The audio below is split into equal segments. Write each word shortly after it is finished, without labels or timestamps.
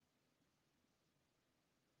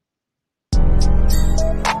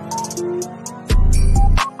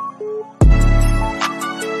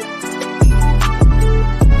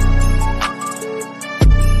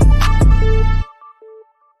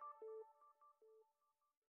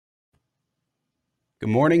Good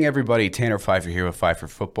morning, everybody. Tanner Pfeiffer here with Pfeiffer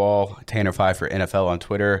Football. Tanner Pfeiffer NFL on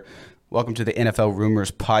Twitter. Welcome to the NFL Rumors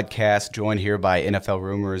podcast, joined here by NFL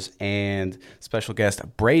Rumors and special guest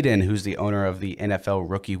Braden, who's the owner of the NFL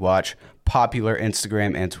Rookie Watch, popular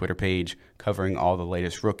Instagram and Twitter page covering all the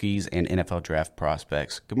latest rookies and NFL draft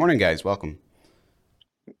prospects. Good morning, guys. Welcome.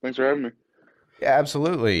 Thanks for having me. Yeah,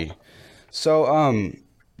 absolutely. So,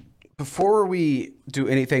 before we do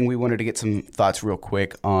anything, we wanted to get some thoughts real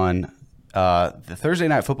quick on the Thursday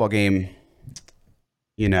night football game.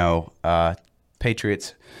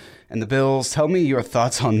 Patriots and the Bills. Tell me your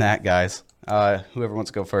thoughts on that, guys. Whoever wants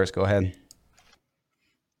to go first, go ahead.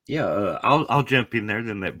 Yeah, I'll jump in there,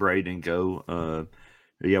 then let Braden go.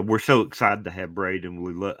 We're so excited to have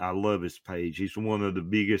Braden. I love his page. He's one of the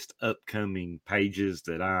biggest upcoming pages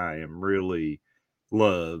that I am really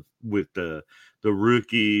love with the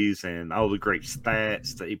rookies and all the great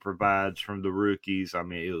stats that he provides from the rookies. I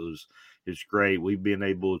mean, it's great. We've been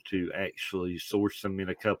able to actually source them in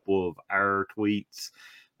a couple of our tweets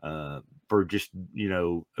for just,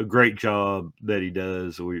 a great job that he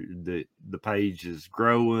does. The page is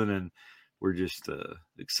growing, and we're just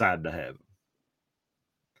excited to have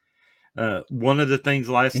him. One of the things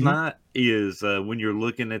last night is when you're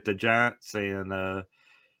looking at the Giants and I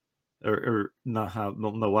don't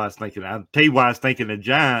know why I was thinking. I'll tell you why I was thinking the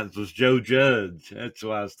Giants was Joe Judge. That's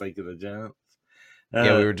why I was thinking the Giants. We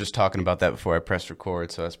were just talking about that before I pressed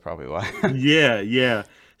record, so that's probably why. Yeah.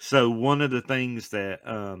 So one of the things that,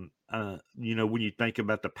 when you think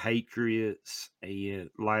about the Patriots and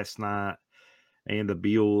last night and the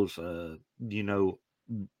Bills,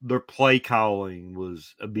 their play calling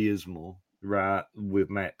was abysmal, right, with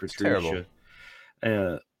Matt Patricia.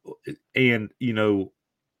 And,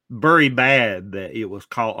 very bad that it was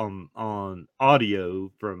caught on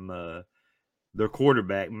audio from their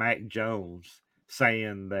quarterback, Mac Jones,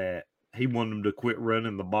 saying that he wanted them to quit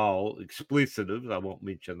running the ball. Explicitives, I won't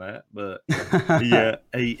mention that, but yeah,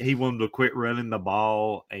 he wanted to quit running the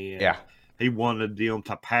ball, and he wanted them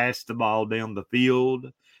to pass the ball down the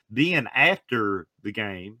field. Then after the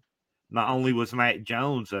game, not only was Mac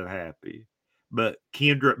Jones unhappy, but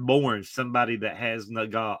Kendrick Bourne, somebody that has not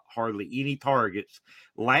got hardly any targets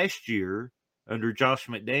last year under Josh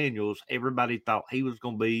McDaniels, everybody thought he was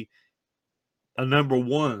going to be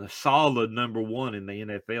a solid number one in the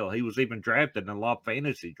NFL. He was even drafted in a lot of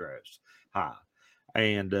fantasy drafts high.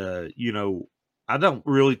 And, I don't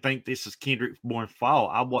really think this is Kendrick Bourne's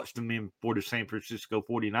fault. I watched him for the San Francisco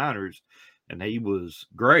 49ers, and he was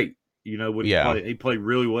great. He played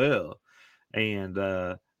really well.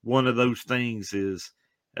 And one of those things is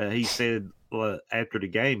he said after the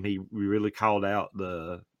game, he really called out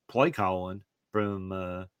the play calling from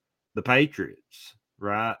the Patriots,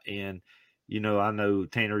 right? And I know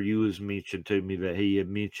Tanner, you has mentioned to me that he had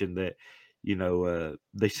mentioned that,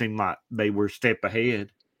 they seemed like they were a step ahead,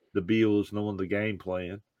 the Bills, knowing the game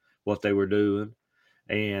plan, what they were doing.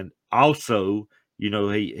 And also,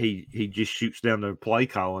 he just shoots down their play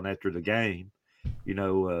calling after the game.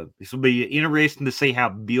 This will be interesting to see how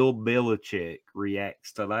Bill Belichick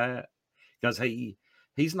reacts to that, because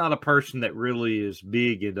he's not a person that really is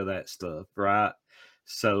big into that stuff, right?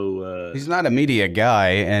 So he's not a media guy,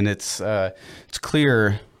 and it's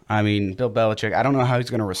clear. I mean, Bill Belichick, I don't know how he's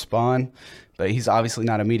going to respond, but he's obviously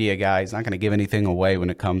not a media guy. He's not going to give anything away when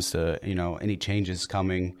it comes to any changes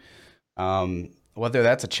coming. Whether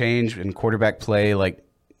that's a change in quarterback play, like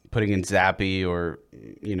putting in Zappe, or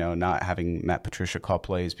not having Matt Patricia call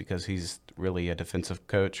plays because he's really a defensive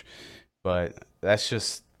coach. But that's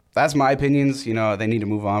my opinions. They need to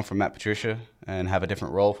move on from Matt Patricia and have a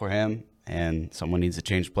different role for him, and someone needs to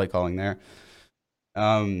change play calling there.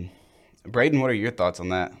 Braden, what are your thoughts on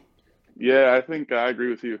that? Yeah, I think I agree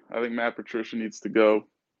with you. I think Matt Patricia needs to go.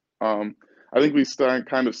 I think we start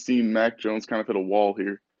kind of seeing Mac Jones kind of hit a wall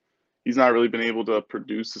here. He's not really been able to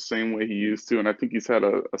produce the same way he used to, and I think he's had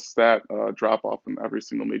a stat drop off in every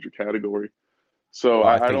single major category. So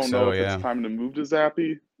I don't know if it's time to move to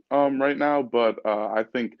Zappe right now, but I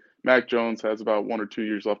think Mac Jones has about 1 or 2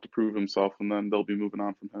 years left to prove himself, and then they'll be moving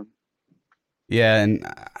on from him. Yeah, and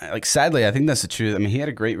sadly, I think that's the truth. I mean, he had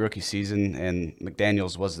a great rookie season, and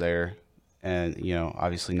McDaniels was there, and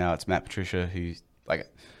obviously now it's Matt Patricia, who's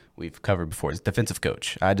we've covered before, is defensive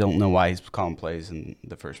coach. I don't know why he's calling plays in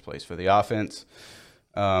the first place for the offense,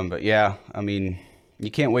 but yeah, I mean,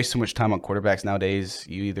 you can't waste too much time on quarterbacks nowadays.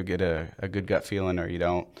 You either get a good gut feeling or you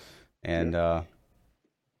don't, and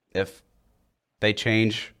if they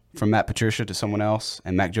change from Matt Patricia to someone else,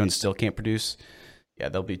 and Mac Jones still can't produce. Yeah,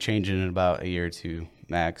 they'll be changing in about a year or two,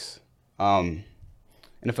 max. NFL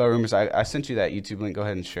Rumors, I sent you that YouTube link. Go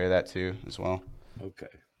ahead and share that too as well. Okay.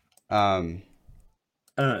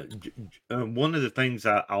 One of the things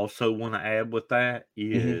I also want to add with that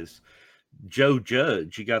Mm-hmm. is Joe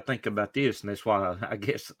Judge. You got to think about this, and that's why I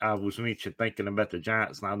guess I was mentioning thinking about the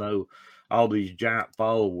Giants, and I know all these Giant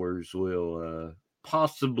followers will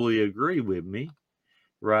possibly agree with me,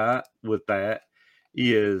 right? With that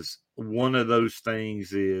is one of those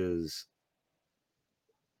things is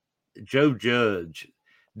Joe Judge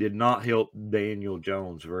did not help Daniel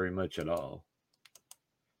Jones very much at all.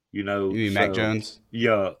 You know, You mean Mac so Jones?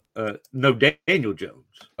 yeah, no, Daniel Jones.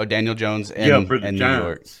 Oh, Daniel Jones Yeah, for the in New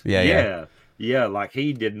York. Giants. Yeah. Yeah, like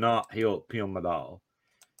he did not help him at all.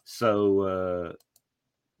 So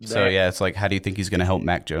So that yeah, it's like, how do you think he's going to help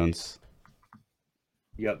Mac Jones?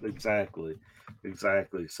 yep, exactly.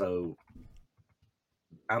 So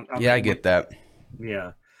I get that.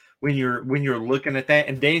 yeah. When you're looking at that,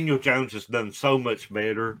 and Daniel Jones has done so much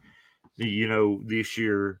better, you know, this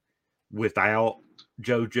year without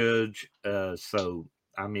Joe Judge. So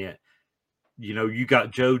I mean, you know, you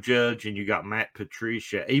got Joe Judge and you got Matt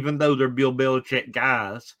Patricia. Even though they're Bill Belichick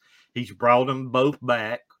guys, he's brought them both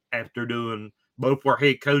back after doing both were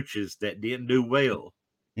head coaches that didn't do well.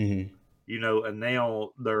 Mm-hmm. You know, and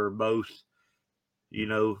now they're both, you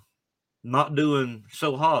know, not doing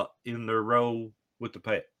so hot in their role with the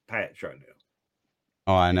Pats right now.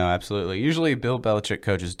 Oh, I know, absolutely. Usually, Bill Belichick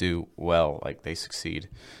coaches do well, like they succeed.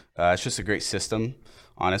 It's just a great system,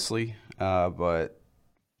 honestly. But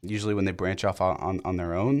usually, when they branch off on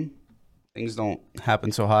their own, things don't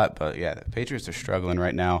happen so hot. But yeah, the Patriots are struggling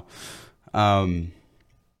right now.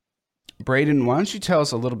 Braden, why don't you tell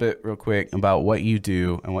us a little bit, real quick, about what you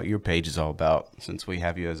do and what your page is all about, since we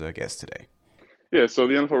have you as a guest today? Yeah, so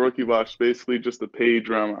the NFL Rookie Watch is basically just a page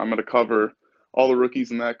where I'm going to cover all the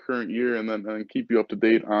rookies in that current year and then keep you up to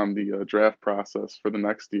date on the draft process for the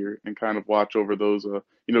next year and kind of watch over those,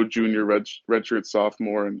 junior, redshirt,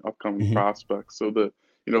 sophomore, and upcoming Mm-hmm. prospects so that,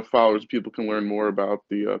 followers, people can learn more about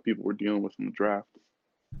the people we're dealing with in the draft.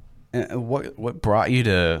 And what brought you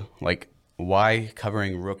to, like, why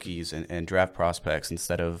covering rookies and draft prospects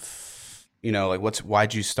instead of,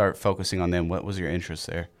 why'd you start focusing on them? What was your interest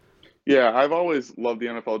there? Yeah, I've always loved the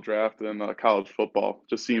NFL draft and college football,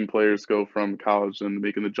 just seeing players go from college and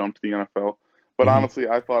making the jump to the NFL. But Mm-hmm. honestly,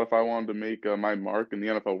 I thought if I wanted to make my mark in the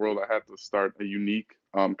NFL world, I had to start a unique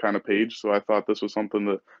kind of page. So I thought this was something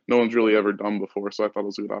that no one's really ever done before. So I thought it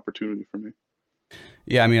was a good opportunity for me.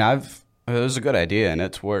 Yeah, I mean, it was a good idea and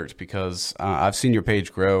it's worked because I've seen your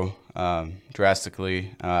page grow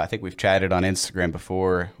drastically. I think we've chatted on Instagram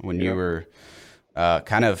before when you were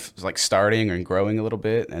kind of like starting and growing a little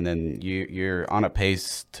bit, and then you're on a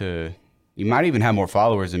pace to. You might even have more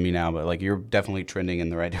followers than me now, but like you're definitely trending in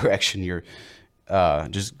the right direction. You're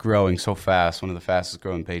just growing so fast. One of the fastest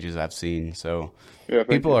growing pages I've seen. So Yeah,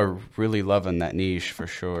 people are really loving that niche for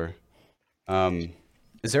sure.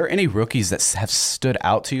 Is there any rookies that have stood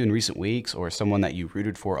out to you in recent weeks, or someone that you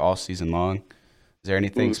rooted for all season long? Is there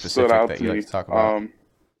anything specific that you like to talk about?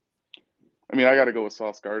 I mean, I got to go with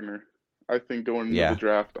Sauce Gardner. I think going into the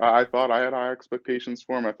draft, I thought I had high expectations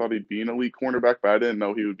for him. I thought he'd be an elite cornerback, but I didn't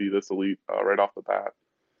know he would be this elite right off the bat.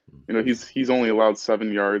 You know, he's only allowed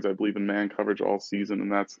 7 yards, I believe, in man coverage all season,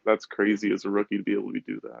 and that's crazy as a rookie to be able to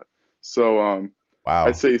do that. So Wow.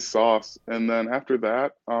 I'd say Sauce, and then after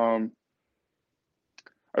that,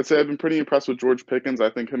 I'd say I've been pretty impressed with George Pickens. I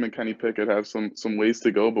think him and Kenny Pickett have some ways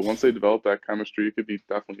to go, but once they develop that chemistry, it could be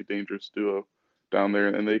definitely a dangerous duo down there,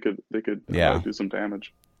 and they could do some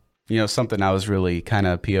damage. You know, something I was really kind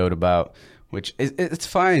of PO'd about, which it's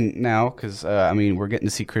fine now because, I mean, we're getting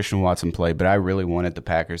to see Christian Watson play, but I really wanted the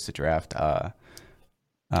Packers to draft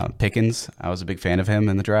Pickens. I was a big fan of him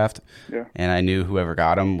in the draft, and I knew whoever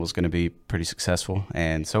got him was going to be pretty successful.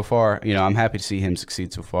 And so far, you know, I'm happy to see him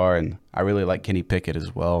succeed so far, and I really like Kenny Pickett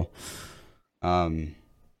as well.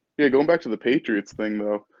 Yeah, going back to the Patriots thing,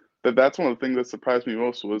 though, that's one of the things that surprised me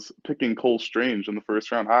most was picking Cole Strange in the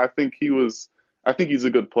first round. I think he's a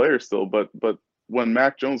good player still, but when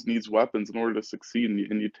Mac Jones needs weapons in order to succeed,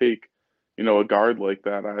 and you take, you know, a guard like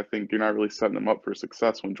that, I think you're not really setting him up for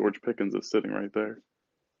success when George Pickens is sitting right there.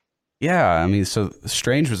 Yeah, I mean, so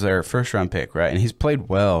Strange was their first round pick, right? And he's played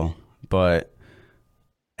well, but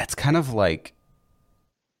it's kind of like,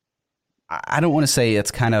 I don't want to say it's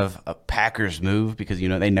kind of a Packers move because, you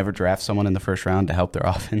know, they never draft someone in the first round to help their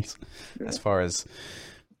offense as far as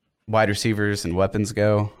wide receivers and weapons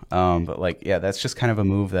go. But like, yeah, that's just kind of a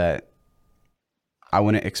move that I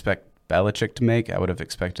wouldn't expect Belichick to make. I would have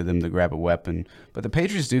expected them to grab a weapon, but the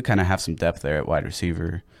Patriots do kind of have some depth there at wide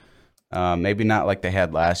receiver. Maybe not like they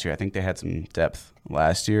had last year. I think they had some depth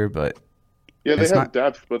last year, but yeah, they have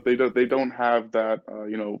depth, but they don't have that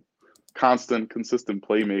constant, consistent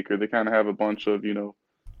playmaker. They kind of have a bunch of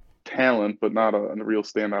talent, but not a real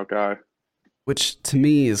standout guy. Which to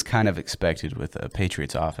me is kind of expected with a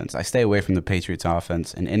Patriots offense. I stay away from the Patriots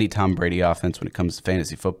offense and any Tom Brady offense when it comes to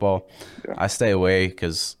fantasy football. Yeah. I stay away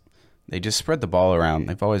because they just spread the ball around.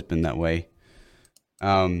 They've always been that way.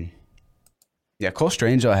 Yeah, Cole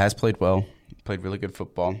Strange has played well. Played really good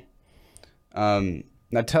football.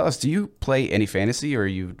 Now tell us, do you play any fantasy, or are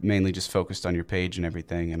you mainly just focused on your page and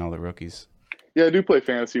everything and all the rookies? Yeah, I do play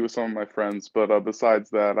fantasy with some of my friends, but besides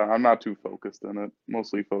that, I'm not too focused in it.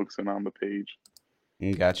 Mostly focusing on the page.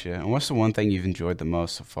 Gotcha. And what's the one thing you've enjoyed the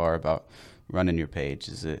most so far about running your page?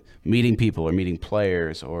 Is it meeting people or meeting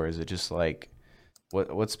players, or is it just like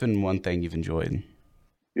what's been one thing you've enjoyed?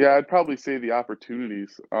 Yeah, I'd probably say the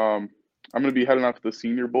opportunities. I'm going to be heading out to the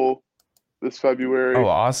Senior Bowl this February. Oh,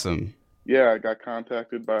 awesome. Yeah, I got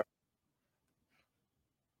contacted by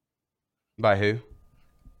who?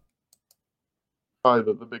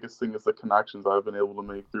 probably the biggest thing is the connections I've been able to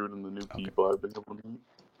make through it and the new people I've been able to meet.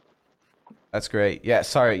 That's great. Yeah,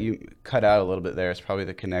 sorry, you cut out a little bit there. It's probably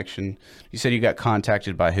the connection. You said you got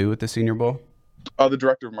contacted by who at the Senior Bowl? The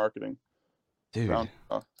director of marketing. Dude, down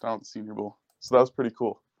at the Senior Bowl. So that was pretty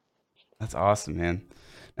cool. that's awesome, man.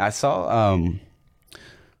 Now, I saw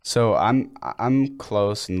so I'm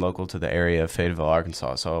close and local to the area of Fayetteville,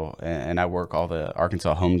 Arkansas. So and I work all the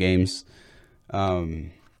Arkansas home games. So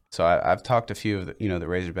I've talked to a few of the the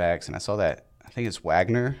Razorbacks, and I saw that I think it's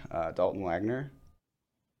Wagner, Dalton Wagner,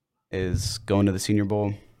 is going to the Senior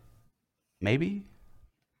Bowl, maybe.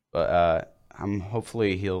 But I'm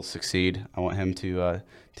hopefully he'll succeed. I want him to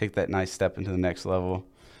take that nice step into the next level.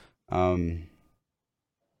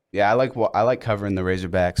 Yeah, I like covering the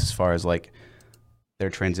Razorbacks as far as like their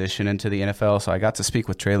transition into the NFL. So I got to speak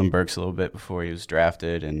with Traylon Burks a little bit before he was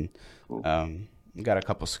drafted, and got a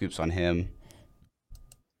couple scoops on him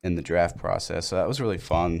in the draft process. So that was really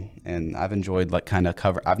fun, and I've enjoyed like kind of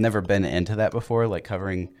cover. I've never been into that before, like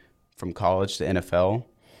covering from college to NFL.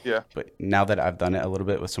 Yeah. But now that I've done it a little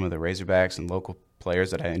bit with some of the Razorbacks and local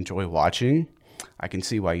players that I enjoy watching, I can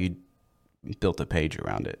see why you built a page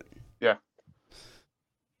around it. Yeah.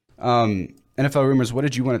 NFL rumors. What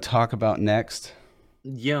did you want to talk about next?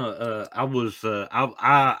 Yeah, I will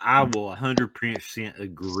 100%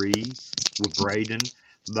 agree with Braden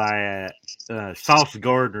that Sauce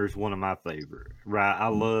Gardner is one of my favorite. Right, I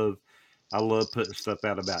love putting stuff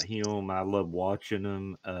out about him. I love watching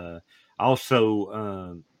him.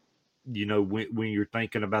 Also, when you're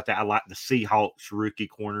thinking about that, I like the Seahawks rookie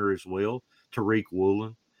corner as well, Tariq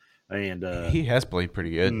Woolen, and he has played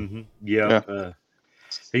pretty good. Mm-hmm, yeah.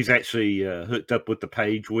 He's actually hooked up with the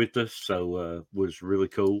page with us, so was really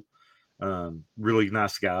cool. Really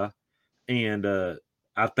nice guy. And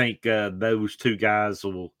I think those two guys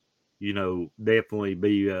will, definitely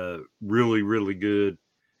be really, really good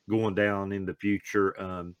going down in the future.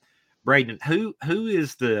 Braden, who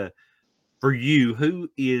is for you, who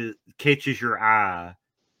catches your eye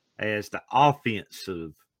as the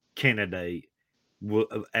offensive candidate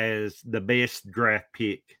as the best draft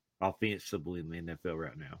pick offensively in the NFL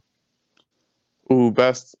right now? Ooh,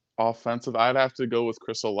 best offensive. I'd have to go with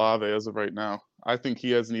Chris Olave as of right now. I think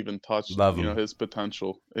he hasn't even touched his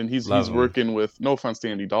potential, and he's working with, no offense to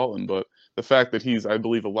Andy Dalton, but the fact that he's, I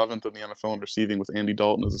believe, 11th in the NFL in receiving with Andy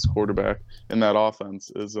Dalton as his quarterback in that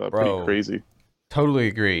offense is pretty crazy. Totally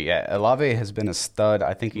agree. Yeah, Olave has been a stud.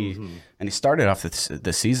 I think he started off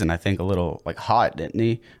the season, I think, a little like hot, didn't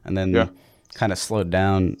he? And then kind of slowed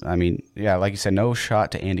down. I mean, yeah, like you said, no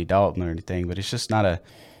shot to Andy Dalton or anything, but it's just not a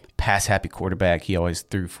pass-happy quarterback. He always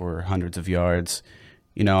threw for hundreds of yards.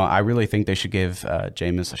 I really think they should give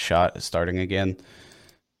Jameis a shot at starting again,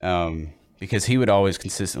 because he would always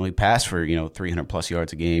consistently pass for 300-plus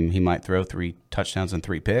yards a game. He might throw 3 touchdowns and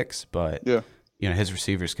 3 picks, but his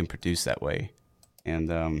receivers can produce that way.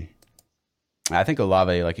 And I think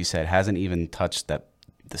Olave, like you said, hasn't even touched the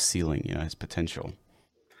ceiling, his potential.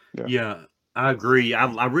 Yeah, I agree.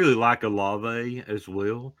 I really like Olave as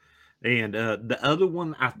well. And the other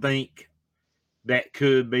one I think that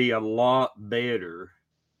could be a lot better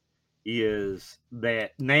is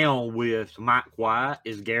that now with Mike White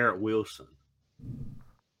is Garrett Wilson.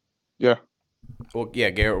 Yeah. Well, yeah,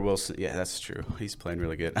 Garrett Wilson. Yeah, that's true. He's playing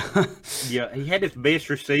really good. Yeah, he had his best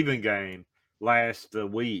receiving game last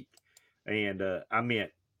week. And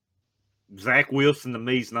Zach Wilson to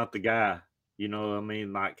me is not the guy. You know what I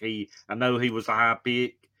mean? Like I know he was a high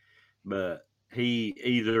pick, but he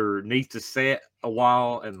either needs to set a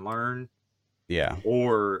while and learn. Yeah.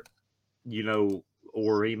 Or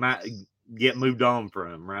he might get moved on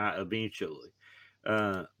from, right, eventually.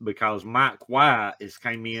 Because Mike White has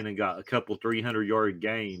came in and got a couple 300-yard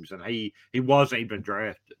games, and he wasn't even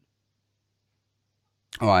drafted.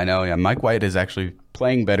 Oh, I know. Yeah, Mike White is actually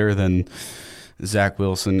playing better than Zach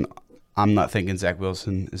Wilson. I'm not thinking Zach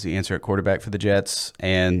Wilson is the answer at quarterback for the Jets,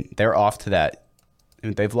 and they're off to that. I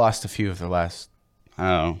mean, they've lost a few of their last. I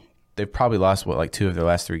don't know. They've probably lost like 2 of their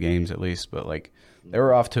last 3 games at least, but like they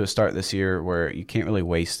were off to a start this year where you can't really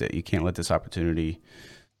waste it. You can't let this opportunity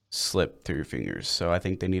slip through your fingers. So I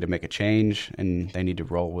think they need to make a change and they need to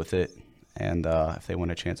roll with it. And if they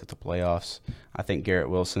want a chance at the playoffs, I think Garrett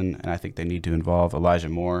Wilson, and I think they need to involve Elijah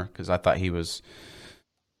Moore because I thought he was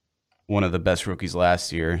one of the best rookies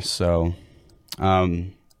last year. So,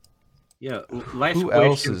 Yeah. Last who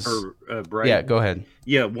else question is? for Braden. Yeah, go ahead.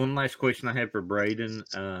 Yeah, one last question I have for Braden,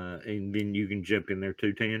 and then you can jump in there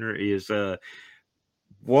too, Tanner, is who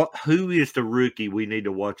is the rookie we need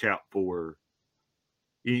to watch out for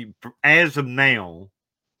as of now,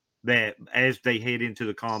 that as they head into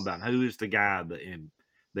the combine? Who is the guy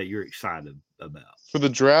that you're excited about? For the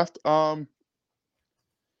draft,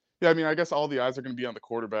 yeah, I mean, I guess all the eyes are going to be on the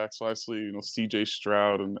quarterback. So obviously, C.J.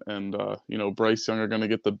 Stroud and Bryce Young are going to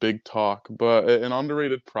get the big talk. But an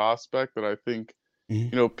underrated prospect that I think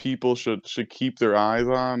people should keep their eyes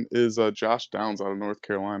on is Josh Downs out of North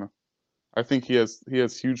Carolina. I think he has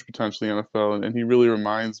huge potential in the NFL, and he really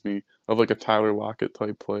reminds me of like a Tyler Lockett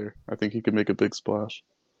type player. I think he could make a big splash.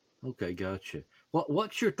 Okay, gotcha.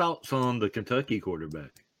 What's your thoughts on the Kentucky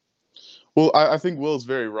quarterback? Well, I think Will's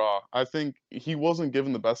very raw. I think he wasn't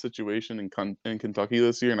given the best situation in Kentucky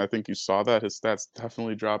this year, and I think you saw that. His stats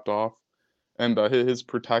definitely dropped off. And his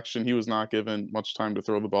protection, he was not given much time to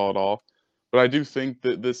throw the ball at all. But I do think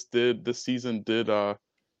that this season did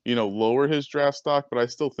lower his draft stock, but I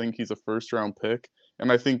still think he's a first-round pick. And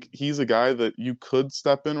I think he's a guy that you could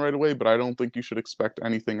step in right away, but I don't think you should expect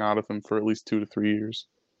anything out of him for at least 2 to 3 years.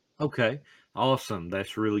 Okay, awesome.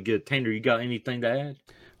 That's really good. Tanner, you got anything to add?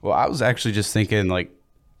 Well, I was actually just thinking, like,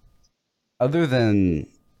 other than,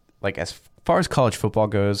 like, as far as college football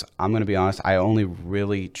goes, I'm going to be honest, I only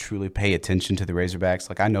really, truly pay attention to the Razorbacks.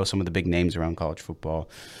 Like, I know some of the big names around college football.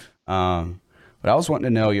 But I was wanting to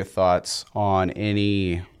know your thoughts on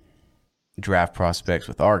any draft prospects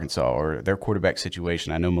with Arkansas or their quarterback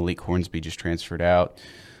situation. I know Malik Hornsby just transferred out.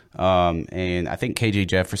 And I think KJ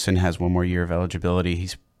Jefferson has 1 more year of eligibility.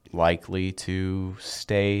 He's likely to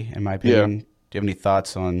stay, in my opinion. Yeah. Do you have any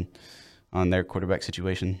thoughts on their quarterback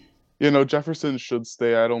situation? Jefferson should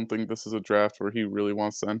stay. I don't think this is a draft where he really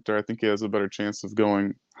wants to enter. I think he has a better chance of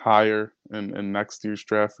going higher in next year's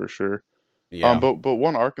draft for sure. Yeah. But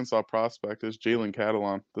one Arkansas prospect is Jalen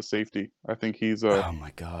Catalon, the safety. I think he's oh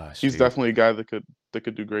my gosh, he's dude. definitely a guy that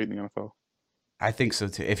could do great in the NFL. I think so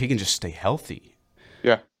too. If he can just stay healthy.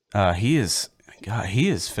 Yeah. He is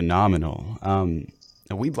phenomenal.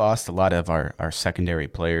 We lost a lot of our secondary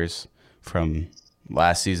players from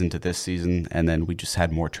last season to this season, and then we just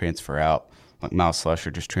had more transfer out. Like Miles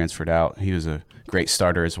Slusher just transferred out. He was a great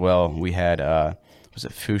starter as well. We had was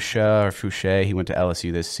it Fouché? He went to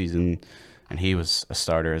LSU this season, and he was a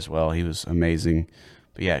starter as well. He was amazing.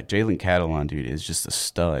 But yeah, Jalen Catalon, dude, is just a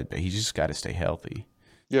stud. But he's just got to stay healthy.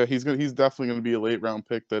 Yeah, he's definitely gonna be a late round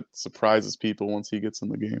pick that surprises people once he gets in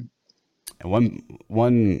the game. And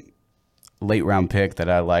one late round pick that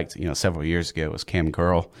I liked, several years ago was Cam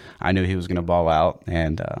Curl. I knew he was going to ball out,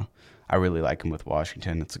 and I really like him with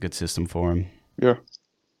Washington. It's a good system for him. Yeah.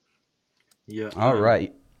 Yeah. All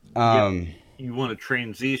right. You want to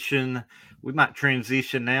transition? We might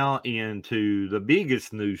transition now into the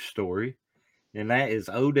biggest news story, and that is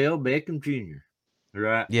Odell Beckham Jr.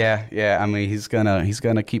 Right? Yeah. I mean, he's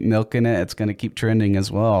gonna keep milking it. It's gonna keep trending as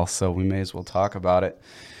well. So we may as well talk about it.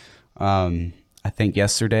 I think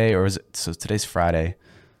yesterday, or was it? So today's Friday.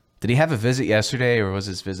 Did he have a visit yesterday, or was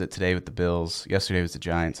his visit today with the Bills? Yesterday was the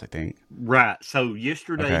Giants, I think. Right. So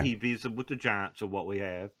yesterday Okay. he visited with the Giants of what we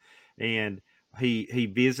have, and he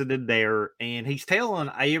visited there, and he's telling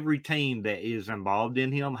every team that is involved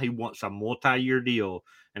in him he wants a multi-year deal,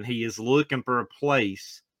 and he is looking for a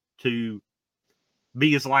place to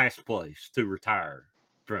be his last place to retire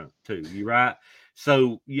from. Too, you right?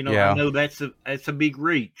 So Yeah. I know that's a big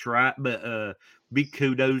reach, right? But big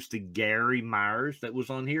kudos to Gary Myers that was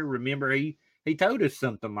on here. Remember he told us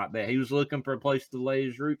something like that. He was looking for a place to lay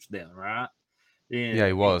his roots down, right? And, Yeah,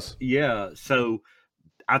 he was. Yeah. So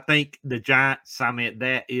I think the Giants,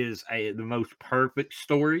 that is the most perfect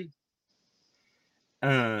story.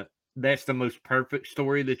 That's the most perfect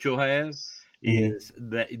story that you'll have. Is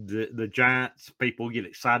that the Giants people get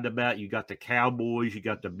excited about. You got the Cowboys, you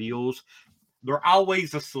got the Bills. They're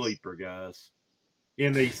always a sleeper, guys.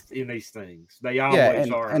 In these things, they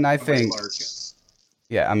always are. And I think,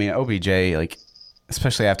 I mean, OBJ, like,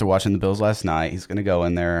 especially after watching the Bills last night, he's going to go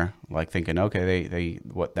in there like thinking, okay, they're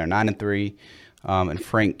 9-3. And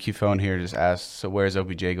Frank Cufone here just asked, so where's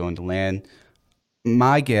OBJ going to land?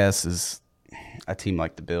 My guess is a team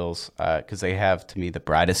like the Bills, because they have, to me, the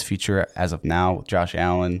brightest future as of now with Josh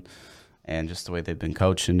Allen and just the way they've been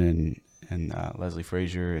coaching and Leslie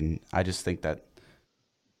Frazier. And I just think that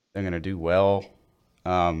they're going to do well.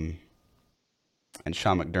 And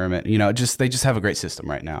Sean McDermott, they just have a great system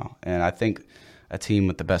right now. And I think a team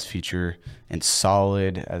with the best future and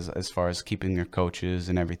solid as far as keeping their coaches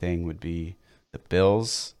and everything would be the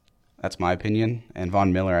Bills. That's my opinion. And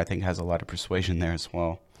Von Miller, I think, has a lot of persuasion there as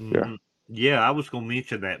well. Yeah. Yeah, I was going to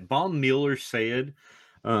mention that. Von Miller said,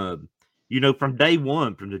 from day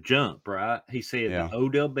one, from the jump, right? He said that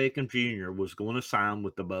Odell Beckham Jr. was going to sign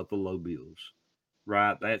with the Buffalo Bills,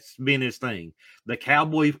 right? That's been his thing. The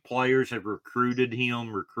Cowboys players have recruited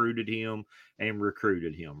him,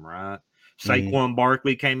 right? Saquon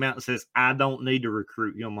Barkley came out and says, I don't need to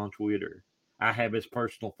recruit him on Twitter. I have his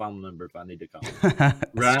personal phone number if I need to call him. That's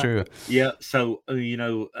right? true. Yeah. So,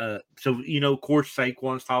 of course,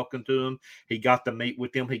 Saquon's talking to him. He got to meet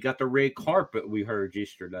with him. He got the red carpet, we heard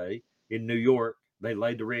yesterday in New York. They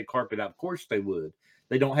laid the red carpet out. Of course they would.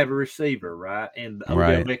 They don't have a receiver, right? And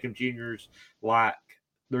Odell Beckham Jr.'s like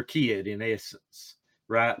their kid in essence.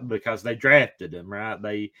 Right, because they drafted him, right?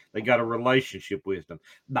 They got a relationship with him.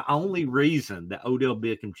 The only reason that Odell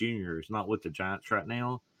Beckham Jr. is not with the Giants right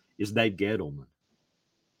now is Dave Gettleman.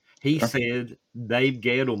 Dave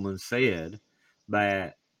Gettleman said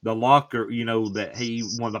that the locker, that he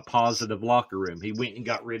wanted a positive locker room. He went and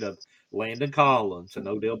got rid of Landon Collins and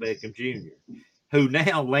Odell Beckham Jr., who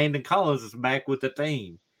now Landon Collins is back with the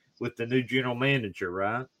team with the new general manager,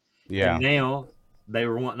 right? Yeah. And now they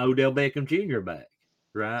were wanting Odell Beckham Jr. back.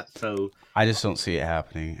 Right, so I just don't see it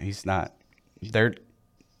happening. He's not. They're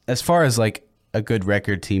as far as like a good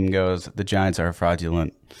record team goes. The Giants are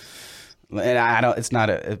fraudulent, and I don't. It's not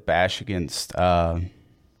a bash against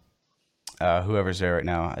whoever's there right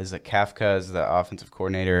now. Is it Kafka is the offensive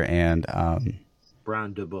coordinator and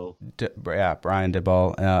Brian Daboll. Brian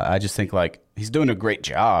Daboll. I just think like he's doing a great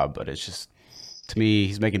job, but it's just to me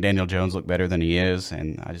he's making Daniel Jones look better than he is,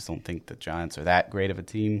 and I just don't think the Giants are that great of a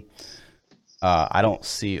team. I don't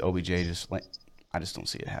see OBJ I just don't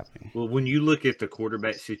see it happening. Well, when you look at the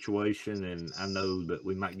quarterback situation, and I know that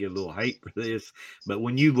we might get a little hate for this, but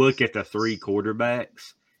when you look at the three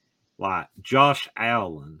quarterbacks, like Josh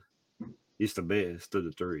Allen is the best of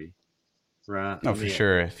the three, right? No, for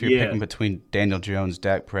sure. If you're picking between Daniel Jones,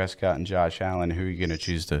 Dak Prescott, and Josh Allen, who are you going to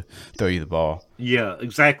choose to throw you the ball? Yeah,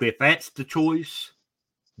 exactly. If that's the choice,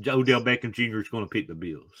 Odell Beckham Jr. is going to pick the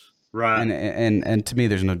Bills, right? And to me,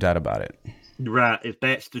 there's no doubt about it. Right, if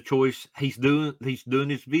that's the choice, he's doing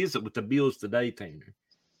his visit with the Bills today, Tanner.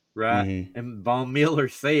 Right, and Von Miller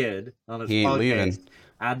said on his podcast,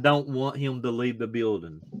 I don't want him to leave the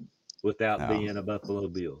building without being a Buffalo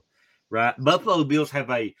Bill. Right, Buffalo Bills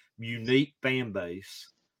have a unique fan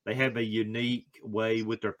base. They have a unique way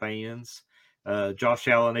with their fans. Josh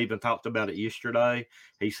Allen even talked about it yesterday.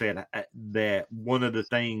 He said that one of the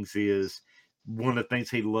things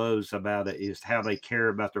he loves about it is how they care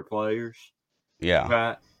about their players. Yeah.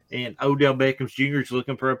 Right. And Odell Beckham Jr. is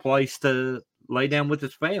looking for a place to lay down with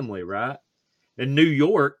his family, right? In New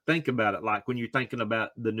York, think about it. Like when you're thinking about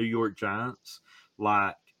the New York Giants,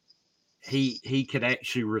 like he could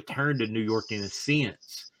actually return to New York in a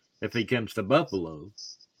sense if he comes to Buffalo.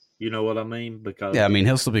 You know what I mean? Because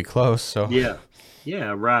he'll still be close. So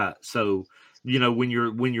yeah, right. So when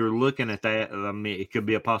you're looking at that, it could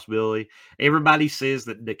be a possibility. Everybody says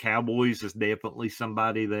that the Cowboys is definitely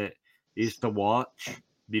somebody that is to watch.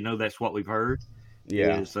 That's what we've heard.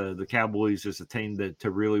 Yeah, is the Cowboys is a team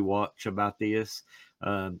to really watch about this.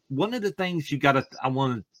 One of the things I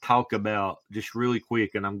want to talk about just really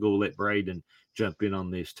quick, and I'm going to let Braden jump in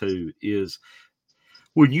on this too, is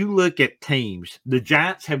when you look at teams, the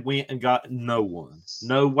Giants have went and got no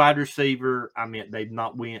wide receiver. They've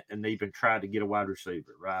not went and even tried to get a wide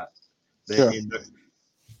receiver, right?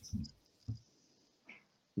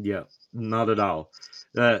 Yeah, not at all.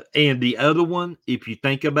 And the other one, if you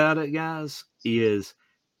think about it, guys, is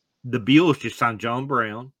the Bills just signed John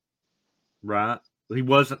Brown, right? He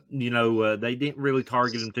wasn't, they didn't really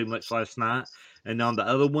target him too much last night. And on the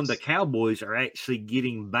other one, the Cowboys are actually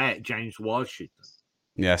getting back James Washington.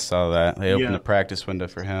 Yeah, I saw that. They opened the practice window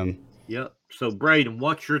for him. Yep. So, Braden,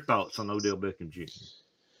 what's your thoughts on Odell Beckham Jr.?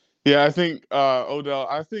 Yeah, I think Odell,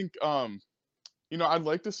 I'd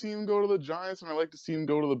like to see him go to the Giants, and I'd like to see him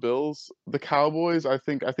go to the Bills. The Cowboys, I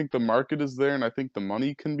think the market is there, and I think the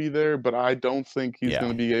money can be there, but I don't think he's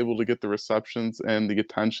going to be able to get the receptions and the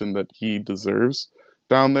attention that he deserves.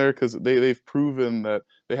 down there because they've proven that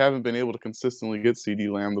they haven't been able to consistently get CD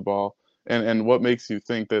Lamb the ball. And what makes you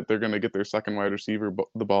think that they're going to get their second wide receiver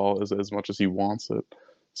the ball as much as he wants it?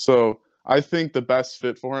 So I think the best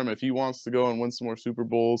fit for him, if he wants to go and win some more Super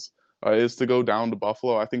Bowls, is to go down to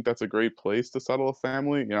Buffalo. I think that's a great place to settle a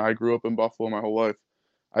family. You know, I grew up in Buffalo my whole life.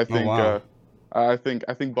 I Oh think wow. I think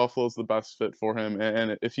Buffalo's the best fit for him,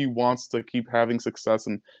 and if he wants to keep having success,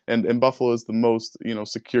 and Buffalo is the most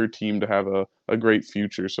secure team to have a great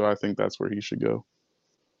future, so I think that's where he should go.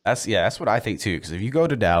 That's what I think too. Because if you go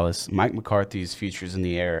to Dallas, Mike McCarthy's future's in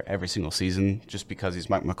the air every single season, just because he's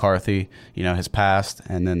Mike McCarthy. You know his past,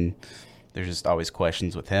 and then there's just always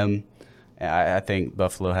questions with him. I think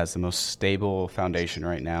Buffalo has the most stable foundation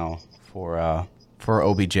right now for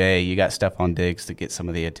OBJ. You got Stephon Diggs to get some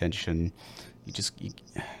of the attention.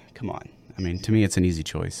 Come on. I mean, to me, it's an easy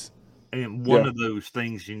choice. And one Yeah, of those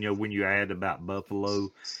things, when you add about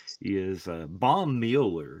Buffalo is Von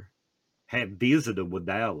Miller had visited with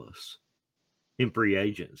Dallas in free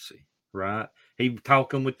agency, right? He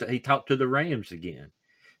talked to the Rams again.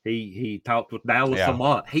 He talked with Dallas a Yeah,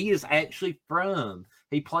 lot. He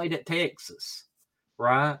played at Texas,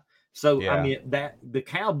 right? So I yeah. mean that the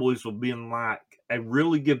Cowboys will be in like a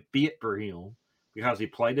really good fit for him because he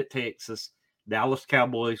played at Texas. Dallas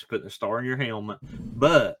Cowboys putting a star in your helmet,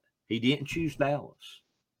 but he didn't choose Dallas.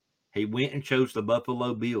 He went and chose the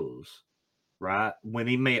Buffalo Bills, right? When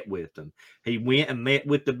he met with them, he went and met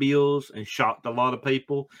with the Bills and shocked a lot of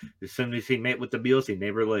people. As soon as he met with the Bills, he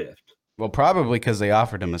never left. Well, probably because they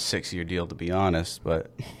offered him a 6-year deal, to be honest.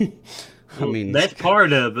 But I Well, mean, that's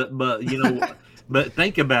part of it, but but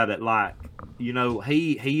think about it. Like,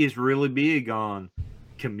 he is really big on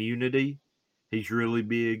community. He's really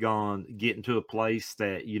big on getting to a place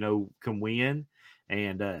that can win,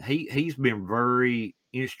 and he's been very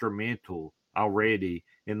instrumental already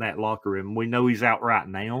in that locker room. We know he's out right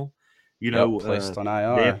now. You yep, know, placed on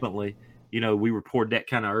IR. definitely. We reported that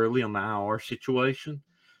kind of early on the IR situation,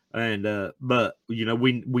 and but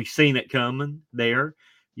we seen it coming there.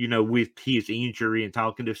 With his injury and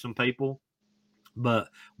talking to some people. But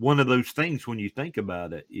one of those things when you think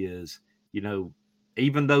about it is,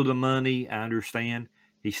 even though the money, I understand,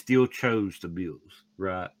 he still chose the Bills,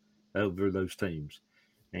 right, over those teams.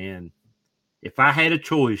 And if I had a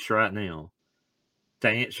choice right now to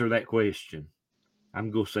answer that question,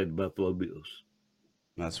 I'm going to say the Buffalo Bills.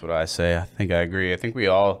 That's what I say. I think I agree. I think we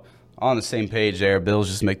all on the same page there. Bills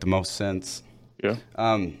just make the most sense. yeah.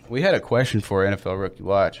 We had a question for NFL Rookie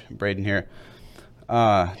Watch. Braden here.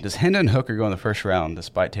 Does Hendon Hooker go in the first round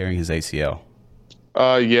despite tearing his ACL?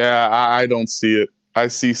 Yeah, I don't see it. I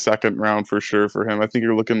see second round for sure for him. I think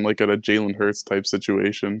you're looking like at a Jalen Hurts type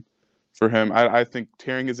situation for him. I think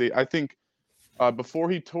tearing his I think before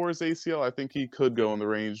he tore his ACL, I think he could go in the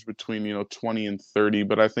range between 20 and 30.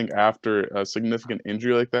 But I think after a significant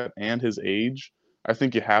injury like that and his age, I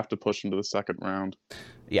think you have to push him to the second round.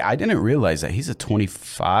 Yeah, I didn't realize that he's a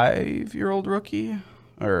 25-year-old rookie,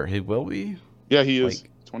 or he will be. Yeah, he is Like,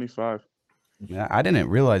 25. yeah, I didn't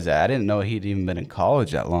realize that. I didn't know he'd even been in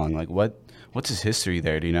college that long. Like, what's his history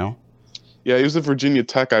there? Do you know? Yeah, he was at Virginia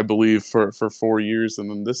Tech, I believe, for 4 years, and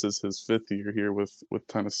then this is his fifth year here with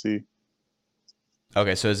Tennessee.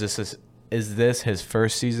 Okay, so is this his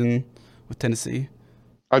first season with Tennessee?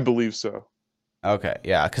 I believe so. Okay,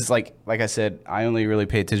 yeah, because like I said, I only really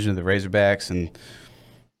pay attention to the Razorbacks, and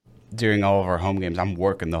during all of our home games, I'm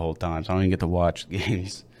working the whole time, so I don't even get to watch the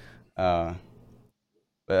games. Uh,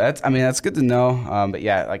 but that's good to know. But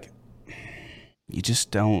yeah, like you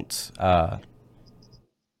just don't.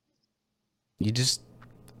 You just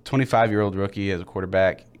 25-year-old rookie as a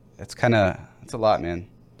quarterback. That's a lot, man.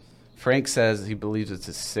 Frank says he believes it's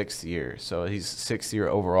his 6th year, so he's 6th-year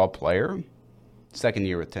overall player, 2nd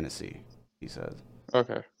year with Tennessee. He says.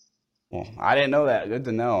 Okay. Well, I didn't know that. Good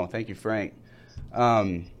to know. Thank you, Frank.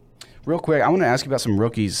 Um, Real quick, I want to ask you about some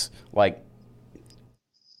rookies. Like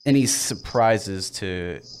any surprises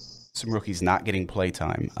to some rookies not getting play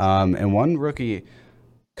time. And one rookie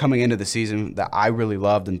coming into the season that I really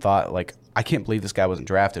loved and thought, like, I can't believe this guy wasn't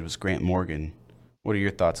drafted was Grant Morgan. What are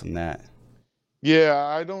your thoughts on that? Yeah,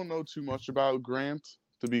 I don't know too much about Grant,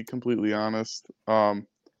 to be completely honest.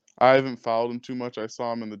 I haven't followed him too much. I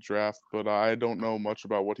saw him in the draft, but I don't know much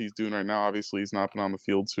about what he's doing right now. Obviously, he's not been on the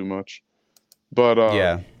field too much. But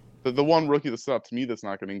Yeah. the one rookie that stood out to me that's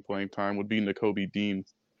not getting playing time would be Nakobe Dean,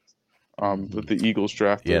 that the Eagles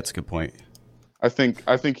Yeah, drafted. that's a good point. I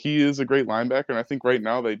think he is a great linebacker, and I think right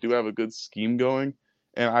now they do have a good scheme going,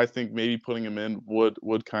 and I think maybe putting him in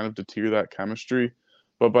would kind of deter that chemistry.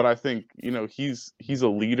 But I think, he's a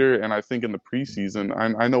leader, and I think in the preseason,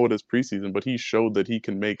 I know it is preseason, but he showed that he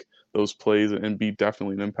can make those plays and be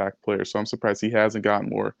definitely an impact player. So I'm surprised he hasn't gotten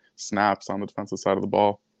more snaps on the defensive side of the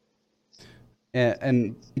ball.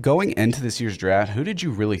 And going into this year's draft, who did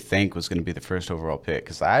you really think was going to be the first overall pick?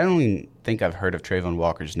 Because I don't even think I've heard of Trayvon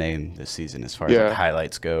Walker's name this season as far as like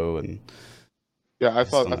highlights go. And yeah, I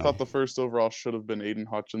thought the first overall should have been Aiden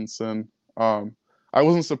Hutchinson. I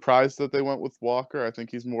wasn't surprised that they went with Walker. I think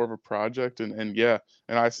he's more of a project, and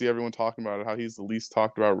I see everyone talking about it, how he's the least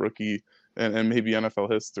talked about rookie and maybe NFL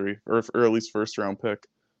history, or at least first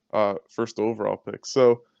overall pick.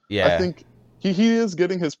 So yeah, I think he is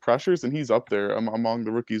getting his pressures, and he's up there among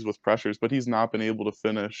the rookies with pressures, but he's not been able to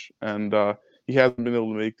finish, and he hasn't been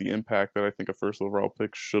able to make the impact that I think a first overall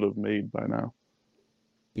pick should have made by now.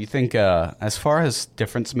 You think as far as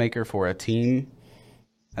difference maker for a team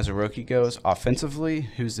as a rookie goes, offensively,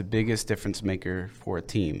 who's the biggest difference maker for a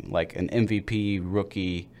team, like an MVP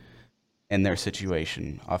rookie in their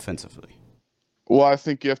situation offensively? Well, I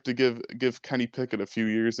think you have to give Kenny Pickett a few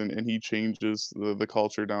years, and he changes the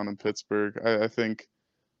culture down in Pittsburgh. I think,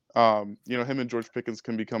 him and George Pickens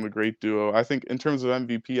can become a great duo. I think in terms of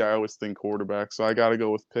MVP, I always think quarterback, so I got to go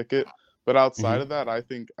with Pickett. But outside of that, I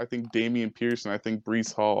think Dameon Pierce and I think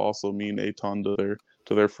Breece Hall also mean a ton to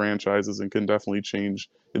their franchises and can definitely change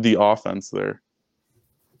the offense there.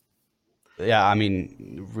 Yeah, I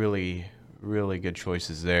mean, really, really good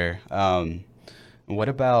choices there. What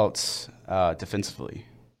about defensively?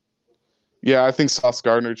 Yeah, I think Sauce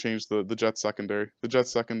Gardner changed the Jets secondary. The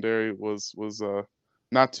Jets secondary was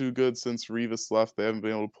not too good since Revis left. They haven't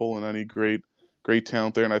been able to pull in any great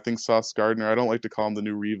talent there. And I think Sauce Gardner, I don't like to call him the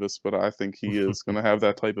new Revis, but I think he is going to have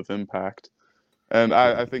that type of impact. And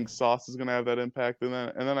I think Sauce is going to have that impact. And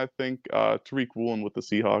then I think Tariq Woolen with the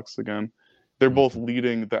Seahawks again. They're both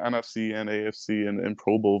leading the NFC and AFC in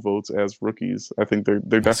Pro Bowl votes as rookies. I think they're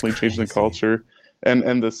definitely changing the culture. And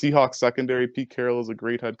the Seahawks secondary, Pete Carroll is a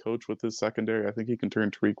great head coach with his secondary. I think he can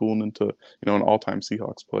turn Tariq Woolen into an all-time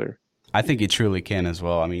Seahawks player. I think he truly can as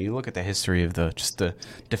well. I mean, you look at the history of the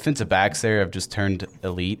defensive backs there have just turned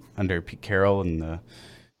elite under Pete Carroll and the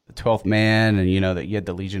 12th man, and that you had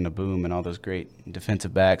the Legion of Boom and all those great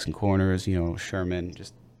defensive backs and corners. Sherman.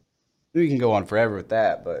 Just we can go on forever with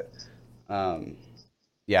that, but I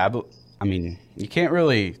mean, you can't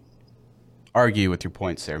really argue with your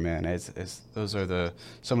points there, man. Those are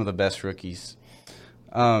some of the best rookies.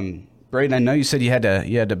 Braden, I know you said you had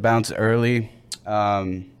to bounce early,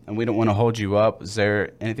 and we don't want to hold you up. Is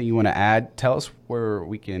there anything you want to add? Tell us where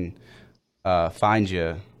we can find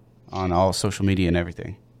you on all social media and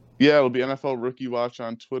everything. Yeah, it'll be NFL Rookie Watch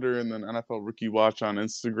on Twitter and then NFL Rookie Watch on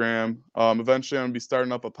Instagram. Eventually, I'm going to be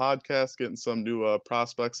starting up a podcast, getting some new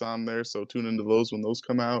prospects on there, so tune into those when those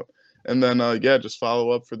come out. And then, just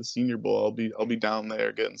follow up for the Senior Bowl. I'll be down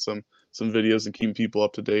there getting some videos and keeping people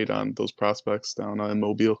up to date on those prospects down in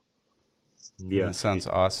Mobile. Yeah, that sounds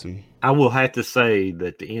awesome. I will have to say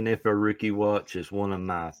that the NFL Rookie Watch is one of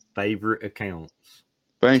my favorite accounts.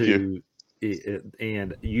 Thank you.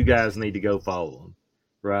 And you guys need to go follow them.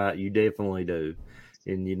 Right, you definitely do,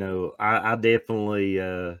 and I definitely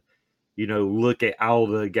look at all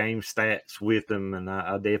the game stats with him, and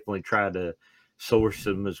I definitely try to source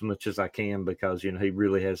him as much as I can because he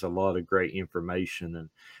really has a lot of great information,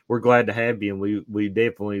 and we're glad to have you, and we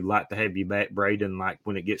definitely like to have you back, Braden, like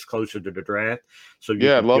when it gets closer to the draft, so you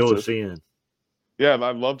can fill us in. Yeah,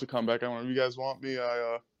 I'd love to come back. If you guys want me,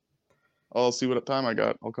 I'll see what time I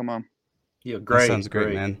got. I'll come on. Yeah, great. That sounds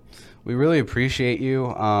great, man. We really appreciate you,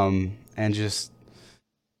 and just,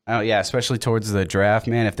 especially towards the draft,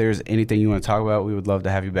 man. If there's anything you want to talk about, we would love to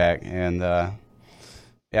have you back. And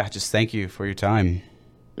just thank you for your time.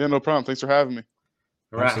 Yeah, no problem. Thanks for having me.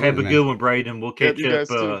 All right, Absolutely, have a good one, Braden. We'll catch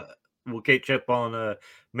up. We'll catch up on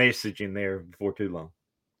messaging there before too long.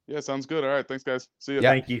 Yeah, sounds good. All right, thanks, guys. See you. Yeah,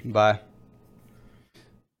 thank you. Bye.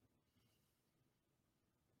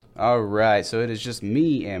 All right, so it is just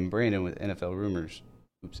me and Brandon with NFL Rumors.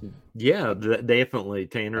 Oops. Yeah, definitely,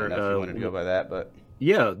 Tanner. I don't know if you wanted to go by that, but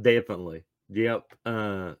yeah, definitely. Yep.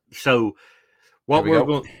 So what we're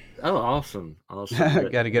going? Oh, awesome!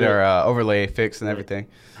 Got to get our overlay fixed and everything.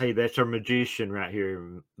 Hey, that's our magician right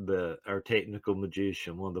here, our technical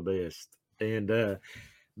magician, one of the best. And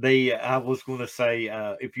I was going to say,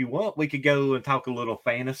 if you want, we could go and talk a little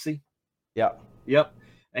fantasy. Yep.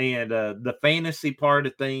 And the fantasy part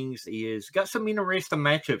of things is got some interesting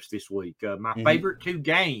matchups this week. My favorite two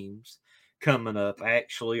games coming up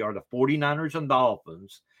actually are the 49ers and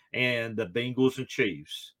Dolphins and the Bengals and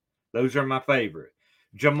Chiefs. Those are my favorite.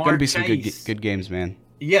 Jamar Chase. Going to be some good games, man.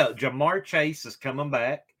 Yeah, Jamar Chase is coming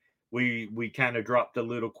back we kind of dropped a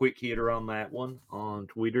little quick hitter on that one on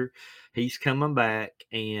Twitter. He's coming back,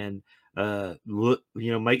 and look,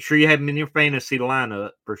 make sure you have him in your fantasy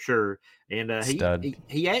lineup for sure. And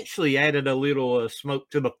he actually added a little smoke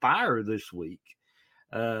to the fire this week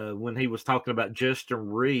when he was talking about Justin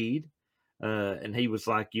Reed. And he was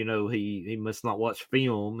like, he must not watch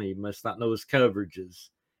film. He must not know his coverages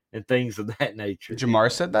and things of that nature.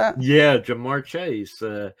 Jamar said that? Yeah, Jamar Chase.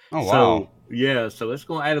 Oh, wow. So, yeah, so it's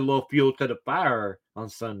going to add a little fuel to the fire on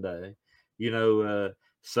Sunday. So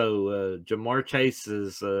Jamar Chase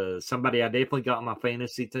is somebody I definitely got on my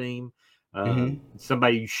fantasy team.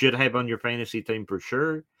 Somebody you should have on your fantasy team for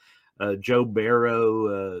sure. Joe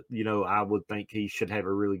Barrow, I would think he should have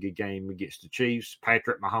a really good game against the Chiefs.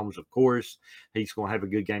 Patrick Mahomes, of course, he's going to have a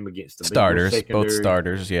good game against the starters, Bengals secondary. Both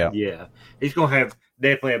starters, yeah. Yeah, he's going to have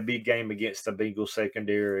definitely a big game against the Bengals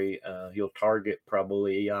secondary. He'll target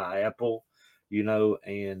probably Apple,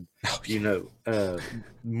 and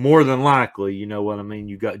more than likely, you know what I mean.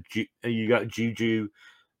 You got Juju,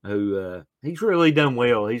 who he's really done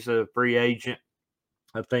well. He's a free agent.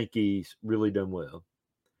 I think he's really done well.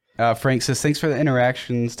 Frank says, thanks for the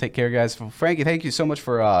interactions. Take care, guys. Frankie, thank you so much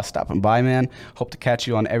for stopping by, man. Hope to catch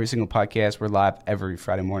you on every single podcast. We're live every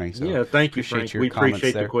Friday morning. So yeah, thank you, Frank. We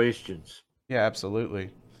appreciate the questions. Yeah,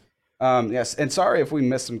 absolutely. Yes, and sorry if we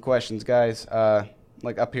missed some questions, guys.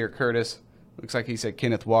 Like up here, Curtis. Looks like he said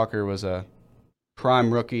Kenneth Walker was a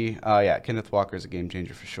prime rookie. Yeah, Kenneth Walker is a game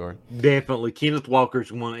changer for sure. Definitely. Kenneth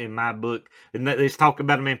Walker's one in my book. And let's talk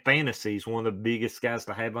about him in fantasy. He's one of the biggest guys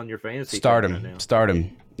to have on your fantasy. Start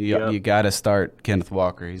him. You got to start Kenneth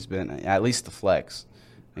Walker. He's been at least the flex.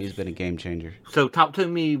 He's been a game changer. So talk to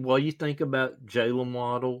me while you think about Jalen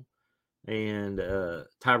Waddle and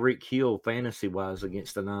Tyreek Hill fantasy-wise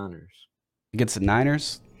against the Niners. Against the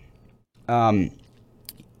Niners?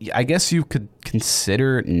 I guess you could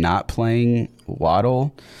consider not playing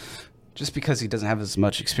Waddle just because he doesn't have as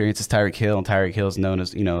much experience as Tyreek Hill, and Tyreek Hill is known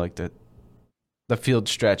as, like the field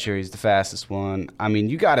stretcher. He's the fastest one. I mean,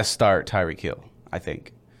 you got to start Tyreek Hill, I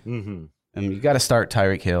think. Mm-hmm. You got to start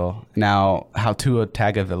Tyreek Hill. Now, how Tua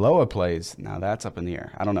Tagovailoa plays, now that's up in the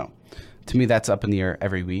air. I don't know. To me, that's up in the air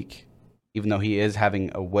every week, even though he is having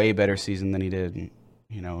a way better season than he did,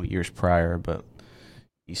 years prior, but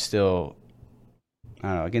he's still... I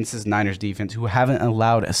don't know, against this Niners defense, who haven't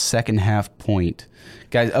allowed a second-half point.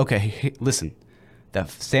 Guys, okay, listen. The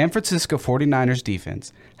San Francisco 49ers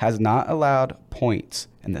defense has not allowed points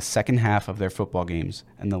in the second half of their football games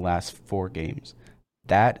in the last 4 games.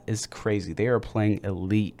 That is crazy. They are playing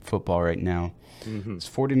elite football right now. Mm-hmm. This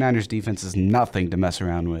 49ers defense is nothing to mess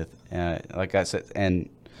around with. Like I said, and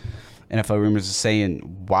NFL Rumors is saying,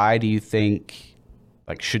 why do you think,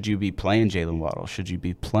 should you be playing Jalen Waddle? Should you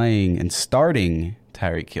be playing and starting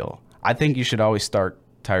Tyreek Hill? I think you should always start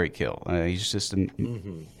Tyreek Hill. He's just a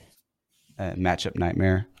matchup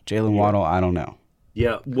nightmare. Jalen Waddle, I don't know.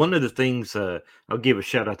 Yeah, one of the things, I'll give a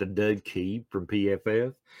shout out to Doug Key from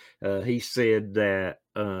PFF. He said that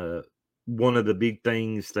one of the big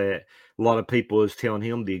things that a lot of people is telling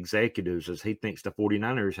him, the executives, is he thinks the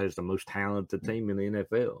 49ers has the most talented team in the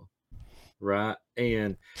NFL. Right.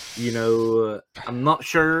 And, I'm not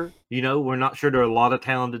sure, we're not sure there are a lot of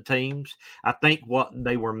talented teams. I think what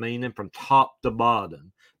they were meaning from top to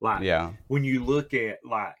bottom, when you look at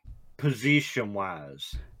position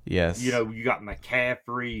wise, yes, you got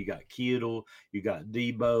McCaffrey, you got Kittle, you got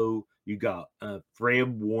Debo, you got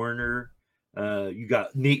Fred Warner, you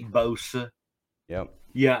got Nick Bosa. Yep.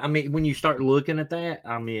 Yeah. I mean, when you start looking at that,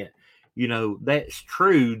 that's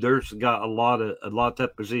true. There's got a lot of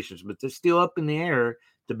tough positions, but they're still up in the air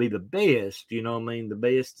to be the best. You know what I mean? The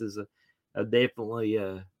best is a definitely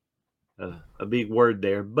a big word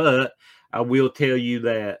there. But I will tell you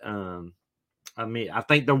that I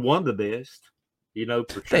think they're one of the best. For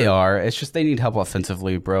sure. They are. It's just they need help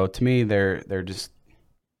offensively, bro. To me, they're just.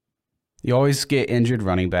 You always get injured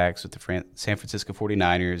running backs with the San Francisco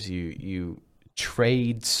 49ers. You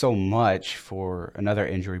trade so much for another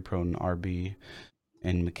injury-prone RB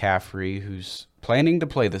and McCaffrey, who's planning to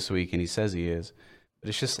play this week, and he says he is. But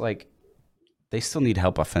it's just they still need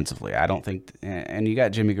help offensively. I don't think – and you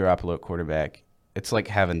got Jimmy Garoppolo at quarterback. It's like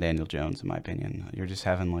having Daniel Jones, in my opinion. You're just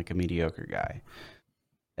having a mediocre guy.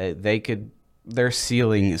 Their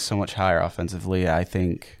ceiling is so much higher offensively. I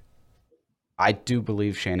do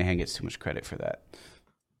believe Shanahan gets too much credit for that.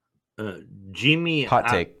 Jimmy – Hot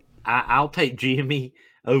take. I'll take Jimmy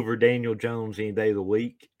over Daniel Jones any day of the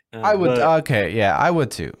week. I would. Okay, yeah, I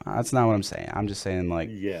would too. That's not what I'm saying. I'm just saying,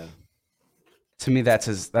 yeah. To me, that's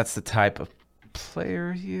the type of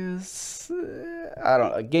player he is. I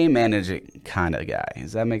don't know, a game managing kind of guy.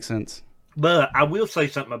 Does that make sense? But I will say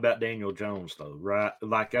something about Daniel Jones, though, right?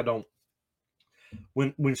 Like, I don't.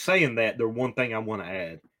 When saying that, there's one thing I want to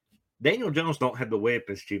add. Daniel Jones don't have the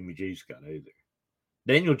weapons Jimmy G's got either.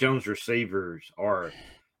 Daniel Jones receivers are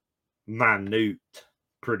minute,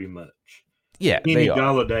 pretty much. Yeah, Kenny they are.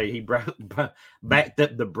 Galladay, he backed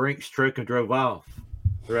up the Brinks truck and drove off.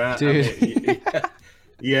 Right, Dude. I mean,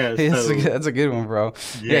 yeah. That's a good one, bro.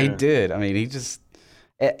 Yeah. Yeah, he did. I mean, he just,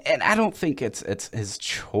 and I don't think it's his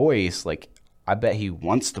choice. Like, I bet he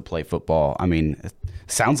wants to play football. I mean, it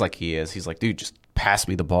sounds like he is. He's like, dude, just pass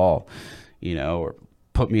me the ball, or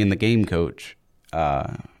put me in the game, coach.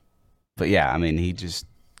 But yeah, I mean, he just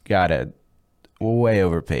got way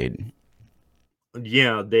overpaid.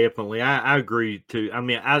 Yeah, definitely. I agree too. I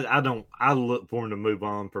mean, I look for him to move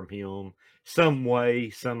on from him some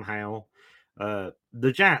way, somehow.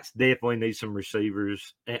 The Giants definitely need some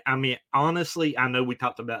receivers. I mean, honestly, I know we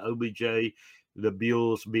talked about OBJ, the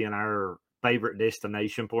Bills being our favorite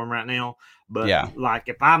destination for him right now. But Yeah. like,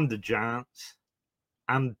 if I'm the Giants,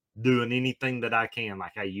 I'm doing anything that I can.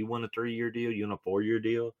 Like, hey, you want a 3-year deal? You want a 4-year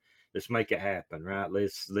deal? Let's make it happen, right?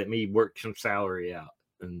 Let me work some salary out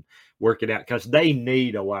and work it out, because they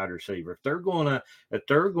need a wide receiver. If they're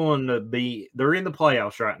going to be, they're in the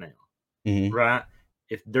playoffs right now, Mm-hmm. right?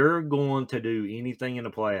 If they're going to do anything in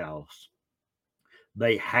the playoffs,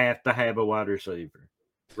 they have to have a wide receiver,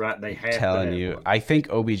 right? They have Telling to you, one. I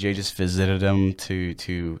think OBJ just visited him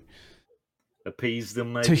to Appease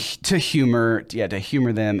them, maybe. to humor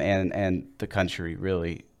them and the country,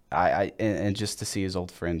 really. And just to see his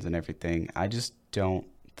old friends and everything. I just don't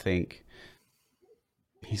think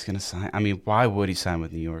he's gonna sign. I mean, why would he sign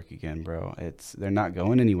with New York again, bro? They're not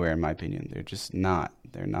going anywhere, in my opinion. They're just not.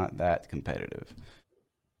 They're not that competitive.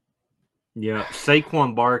 Yeah,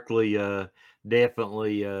 Saquon Barkley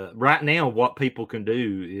definitely right now what people can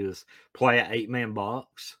do is play an 8-man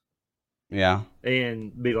box Yeah.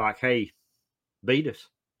 and be like, hey, beat us.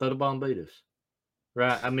 Throw the ball and beat us.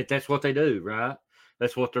 Right? I mean, that's what they do, right?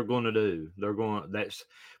 That's what they're going to do. That's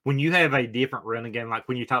when you have a different running game, like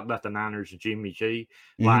when you talk about the Niners and Jimmy G,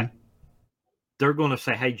 like they're going to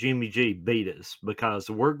say, hey, Jimmy G, beat us, because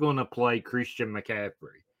we're going to play Christian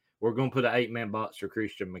McCaffrey. We're going to put an 8-man box for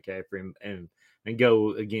Christian McCaffrey and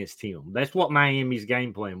go against him. That's what Miami's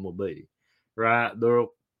game plan will be, right?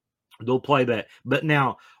 They'll play that. But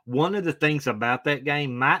now, one of the things about that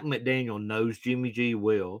game, Mike McDaniel knows Jimmy G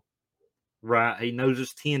well, right? He knows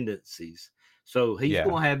his tendencies. So he's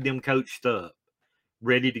going to have them coached up,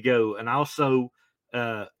 ready to go. And also,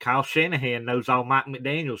 Kyle Shanahan knows all Mike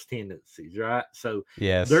McDaniel's tendencies, right? So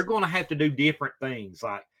they're going to have to do different things,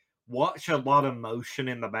 like watch a lot of motion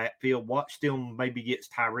in the backfield. Watch them maybe get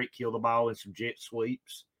Tyreek Hill the ball in some jet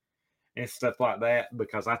sweeps and stuff like that,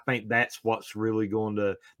 because I think that's what's really going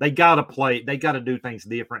to – they got to do things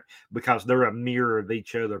different, because they're a mirror of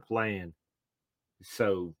each other playing.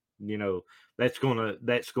 So, that's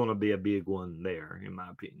gonna be a big one there, in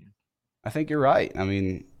my opinion. I think you're right. I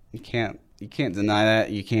mean, you can't deny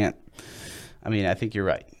that. You can't. I mean, I think you're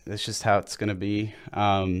right. That's just how it's gonna be.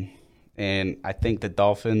 And I think the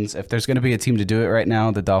Dolphins, if there's gonna be a team to do it right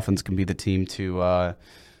now, the Dolphins can be the team to,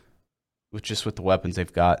 with the weapons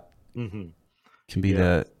they've got, can be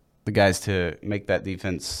the guys to make that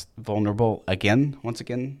defense vulnerable once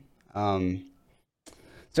again.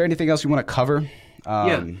 Is there anything else you want to cover?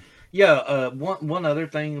 One other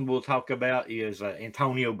thing we'll talk about is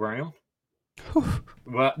Antonio Brown.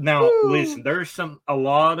 Well, now listen, there's a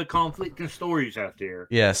lot of conflicting stories out there.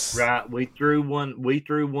 Yes, right. We threw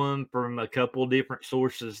one from a couple different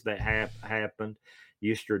sources that happened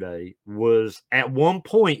yesterday. Was at one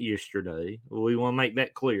point yesterday, we want to make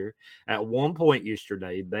that clear. At one point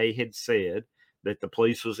yesterday, they had said that the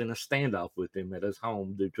police was in a standoff with him at his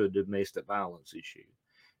home due to a domestic violence issue.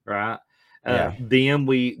 Right. Then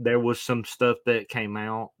there was some stuff that came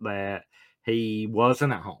out that he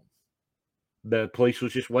wasn't at home. The police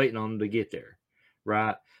was just waiting on him to get there,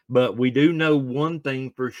 right? But we do know one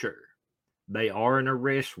thing for sure. They are an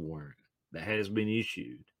arrest warrant that has been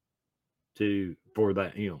issued for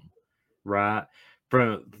him, right?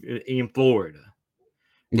 In Florida.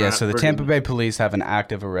 Yeah, right? So the Tampa Bay police have an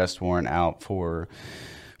active arrest warrant out for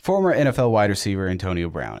former NFL wide receiver Antonio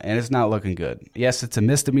Brown, and it's not looking good. Yes, it's a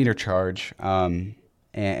misdemeanor charge, and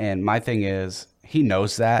my thing is, he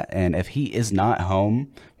knows that, and if he is not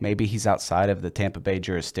home, maybe he's outside of the Tampa Bay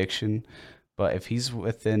jurisdiction, but if he's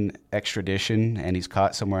within extradition and he's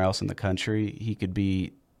caught somewhere else in the country, he could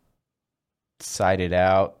be cited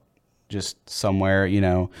out just somewhere,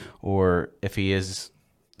 or if he is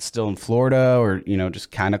still in Florida or,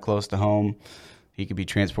 just kind of close to home, he could be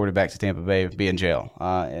transported back to Tampa Bay, be in jail.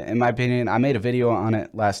 In my opinion, I made a video on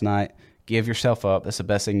it last night. give yourself up. That's the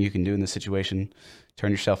best thing you can do in this situation.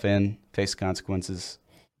 Turn yourself in, face the consequences.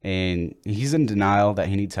 And he's in denial that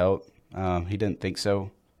he needs help. He didn't think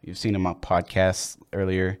so. You've seen him on podcasts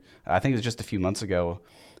earlier. I think it was just a few months ago.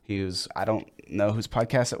 I don't know whose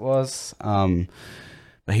podcast it was,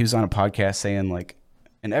 but he was on a podcast saying, like,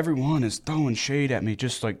 and everyone is throwing shade at me,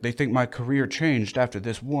 just like they think my career changed after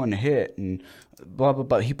this one hit and blah, blah,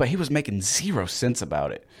 blah. But he was making zero sense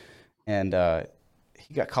about it. And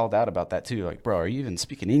he got called out about that too. Like, bro, are you even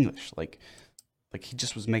speaking English? Like he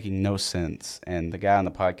just was making no sense. And the guy on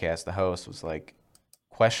the podcast, the host, was like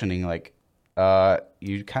questioning, like,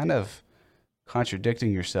 you kind of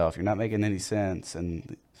contradicting yourself. You're not making any sense.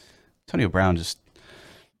 And Antonio Brown just,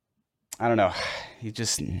 I don't know.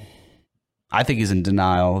 I think he's in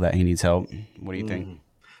denial that he needs help. What do you think?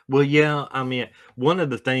 Well, yeah, I mean, one of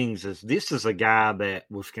the things is this is a guy that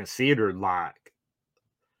was considered like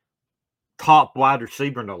top wide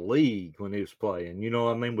receiver in the league when he was playing, you know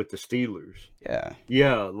what I mean, with the Steelers. Yeah.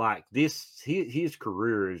 Yeah, like this, his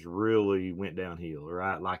career has really went downhill,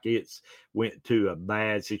 right? Like it's went to a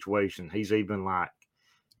bad situation. He's even like,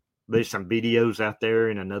 there's some videos out there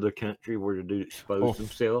in another country where the dude exposed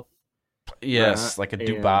himself. Yes, like a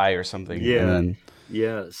Dubai or something. Yeah, and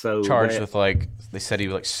then so charged with, like, they said he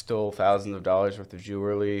like stole thousands of dollars worth of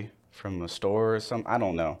jewelry from a store or something. I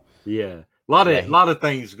don't know. Yeah, a lot of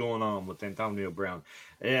things going on with Antonio Brown.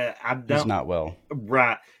 He's not well.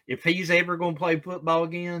 Right. If he's ever going to play football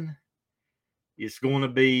again, it's going to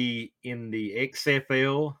be in the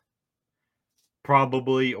XFL.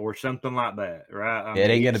 Probably, or something like that, right? It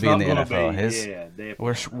ain't going to be in the NFL. Definitely.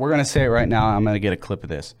 We're going to say it right now. I'm going to get a clip of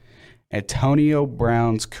this. Antonio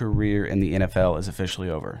Brown's career in the NFL is officially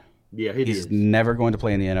over. Yeah, he's never going to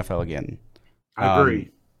play in the NFL again. I agree.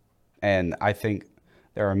 And I think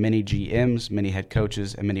there are many GMs, many head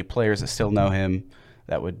coaches, and many players that still know him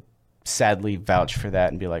that would sadly vouch for that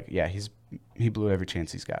and be like, yeah, he blew every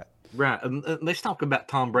chance he's got. Right. Let's talk about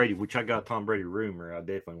Tom Brady, which I got a Tom Brady rumor I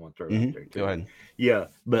definitely want to throw out there too. Go ahead. Yeah,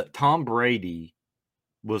 but Tom Brady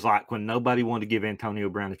was like when nobody wanted to give Antonio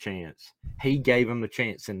Brown a chance. He gave him a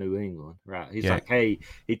chance in New England, right? He's like, hey,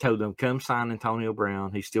 he told them, come sign Antonio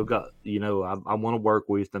Brown. He still got, I want to work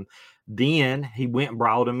with him. Then he went and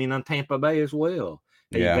brought him in on Tampa Bay as well.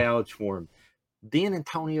 He vouched for him. Then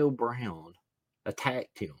Antonio Brown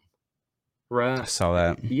attacked him. Right. I saw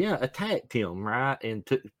that. Yeah, attacked him, right? And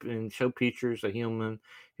showed pictures of him and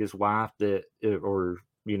his wife they're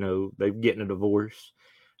getting a divorce.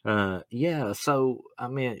 So I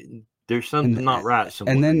mean, there's something not right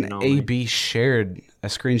somewhere. And then AB shared a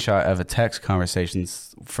screenshot of a text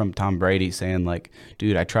conversations from Tom Brady saying, like,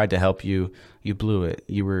 dude, I tried to help you. You blew it.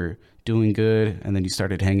 You were doing good, and then you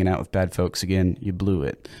started hanging out with bad folks again. You blew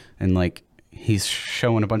it. And, like, he's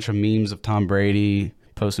showing a bunch of memes of Tom Brady,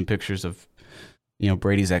 posting pictures of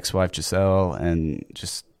Brady's ex-wife Giselle, and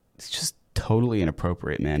it's just totally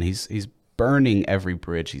inappropriate, man. He's burning every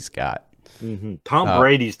bridge he's got. Mm-hmm. Tom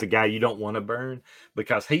Brady's the guy you don't want to burn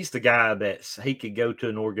because he's the guy he could go to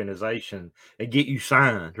an organization and get you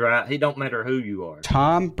signed, right? He don't matter who you are.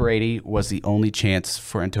 Tom Brady was the only chance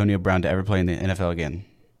for Antonio Brown to ever play in the NFL again.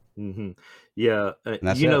 Mm-hmm. Yeah,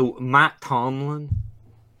 Mike Tomlin.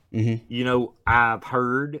 Mm-hmm. I've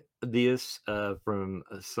heard this from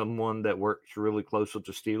someone that works really close with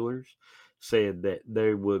the Steelers, said that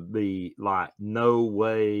there would be like no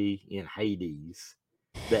way in Hades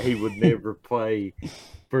that he would never play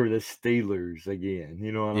for the Steelers again.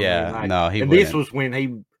 You know what I mean? Yeah, no, he wouldn't. This was when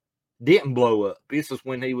he didn't blow up. This was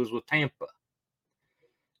when he was with Tampa.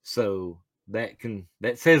 So that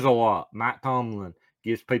says a lot. Mike Tomlin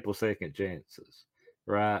gives people second chances.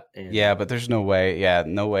 Right. And yeah, but there's no way. Yeah,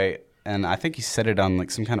 no way. And I think he said it on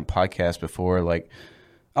like some kind of podcast before, like,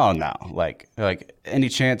 oh no, like any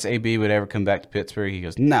chance AB would ever come back to Pittsburgh? He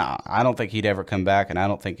goes, no, I don't think he'd ever come back, and I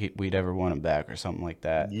don't think we'd ever want him back or something like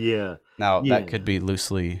that. Yeah. Now that could be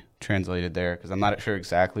loosely translated there because I'm not sure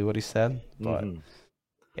exactly what he said, but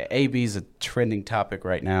yeah, AB's a trending topic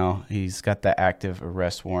right now. He's got that active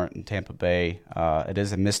arrest warrant in Tampa Bay. It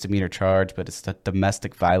is a misdemeanor charge, but it's the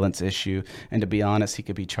domestic violence issue. And to be honest, he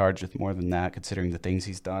could be charged with more than that considering the things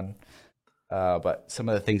he's done. But some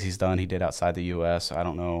of the things he's done, he did outside the U.S., so I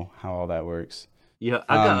don't know how all that works. Yeah,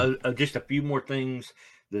 I got just a few more things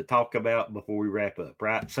to talk about before we wrap up,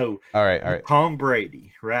 right? So, all right. Tom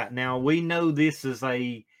Brady, right? Now, we know this is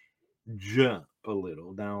a jump a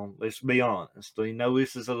little. Now, let's be honest. We know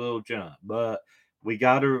this is a little jump, but we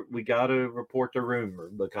gotta report the rumor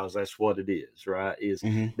because that's what it is, right?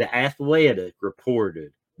 The Athletic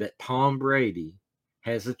reported that Tom Brady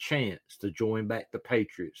has a chance to join back the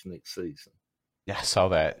Patriots next season. Yeah, I saw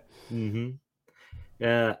that. Mm-hmm.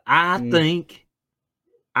 I think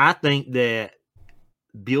that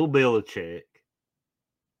Bill Belichick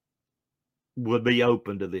would be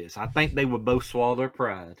open to this. I think they would both swallow their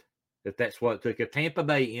pride if that's what it took. If Tampa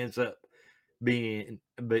Bay ends up being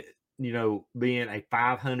a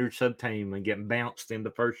 500 sub team and getting bounced in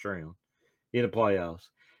the first round in the playoffs,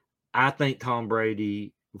 I think Tom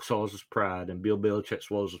Brady swallows his pride and Bill Belichick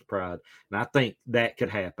swallows his pride. And I think that could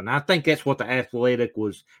happen. I think that's what the Athletic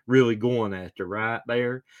was really going after right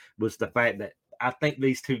there, was the fact that I think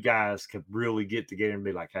these two guys could really get together and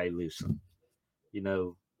be like, hey, listen,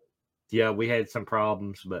 yeah, we had some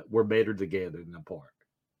problems, but we're better together than apart.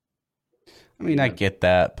 I mean, I get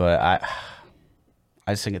that, but I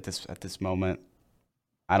just think at this moment,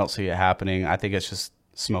 I don't see it happening. I think it's just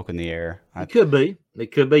smoke in the air. It could be.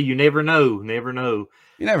 You never know. You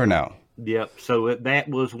never know. Yep. So that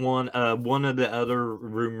was one of the other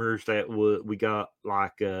rumors that we got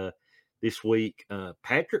this week.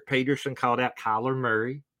 Patrick Peterson called out Kyler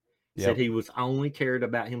Murray, said he was only cared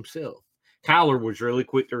about himself. Kyler was really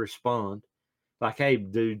quick to respond, like, "Hey,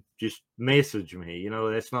 dude, just message me.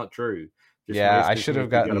 That's not true." I should have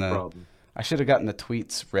gotten the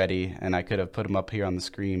tweets ready, and I could have put them up here on the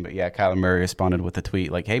screen. But yeah, Kyler Murray responded with a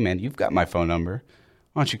tweet like, "Hey man, you've got my phone number.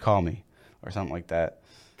 Why don't you call me?" or something like that.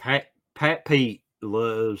 Pat Pete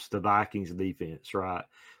loves the Vikings defense, right?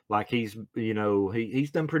 Like he's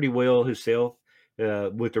done pretty well himself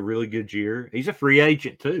with a really good year. He's a free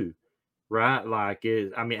agent too, right? Like he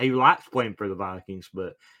likes playing for the Vikings,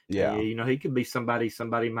 but he could be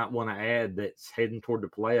somebody might want to add that's heading toward the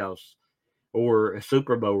playoffs or a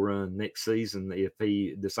Super Bowl run next season if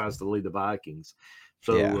he decides to lead the Vikings.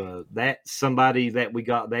 So that's somebody that we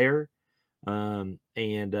got there. And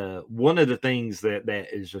one of the things that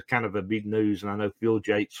is kind of a big news, and I know Phil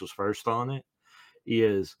Yates was first on it,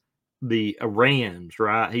 is the Rams,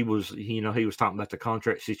 right? He was talking about the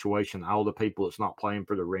contract situation, all the people that's not playing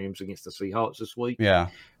for the Rams against the Seahawks this week. Yeah.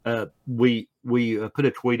 We put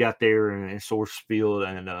a tweet out there and source field,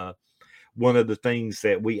 and one of the things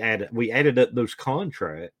that we added up those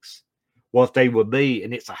contracts, what they would be,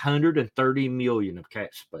 and it's $130 million of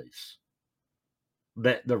cap space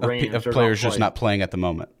that the Rams of players just not playing at the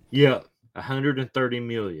moment. Yeah, $130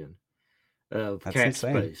 million of cap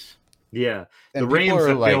space. Yeah, and the Rams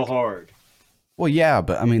have fell hard. Well, yeah,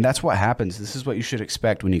 but I mean that's what happens. This is what you should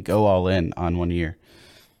expect when you go all in on 1 year.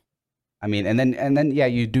 I mean, and then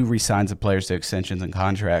you do re-sign the players to extensions and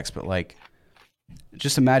contracts, but like,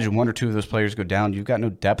 just imagine one or two of those players go down. You've got no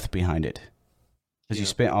depth behind it because you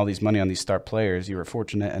spent all these money on these star players. You were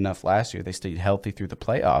fortunate enough last year; they stayed healthy through the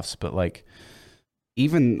playoffs, but like.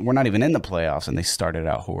 We're not even in the playoffs, and they started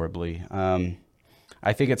out horribly.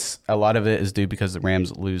 I think a lot of it is due because the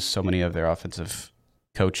Rams lose so many of their offensive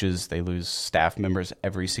coaches. They lose staff members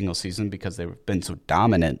every single season because they've been so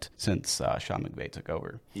dominant since Sean McVay took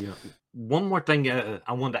over. Yeah. One more thing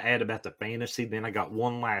I wanted to add about the fantasy, then I got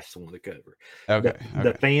one last one to cover. Okay.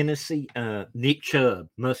 The fantasy, Nick Chubb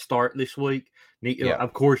must start this week.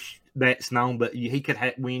 Of course, that's known, but he could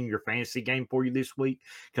win your fantasy game for you this week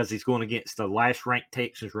because he's going against the last-ranked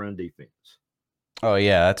Texans run defense. Oh,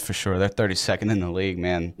 yeah, that's for sure. They're 32nd in the league,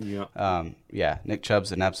 man. Yeah. Nick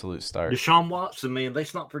Chubb's an absolute start. Deshaun Watson, man,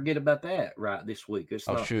 let's not forget about that right this week.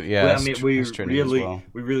 Shoot, yeah. We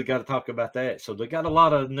really got to talk about that. So they got a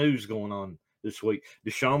lot of news going on this week.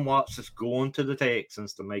 Deshaun Watson's going to the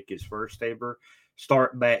Texans to make his first ever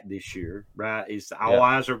start back this year, right? All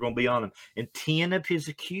eyes are going to be on him. And 10 of his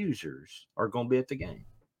accusers are going to be at the game.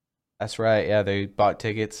 That's right. Yeah, they bought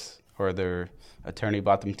tickets, or their attorney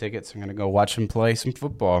bought them tickets. I'm going to go watch him play some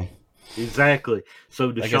football. Exactly.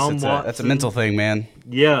 So Deshaun Watson. That's a mental thing, man.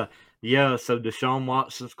 Yeah. So Deshaun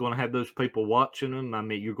Watson's going to have those people watching him. I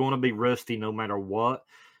mean, you're going to be rusty no matter what.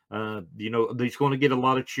 He's going to get a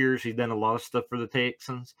lot of cheers. He's done a lot of stuff for the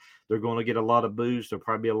Texans. They're going to get a lot of boos. There'll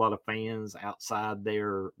probably be a lot of fans outside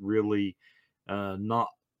there really not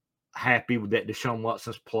happy with that Deshaun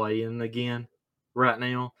Watson's playing again right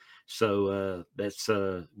now. So that's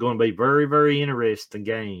going to be very, very interesting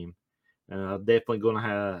game. I'm definitely going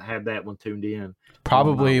to have that one tuned in.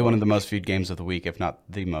 Probably one of the most viewed games of the week, if not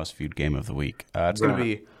the most viewed game of the week. It's going to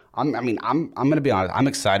be. I'm going to be honest. I'm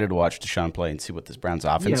excited to watch Deshaun play and see what this Browns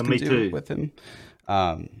offense can do with him.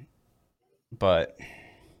 But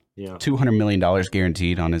 $200 million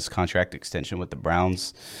guaranteed on his contract extension with the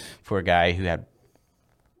Browns for a guy who had,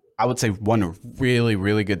 I would say, one really,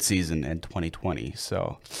 really good season in 2020.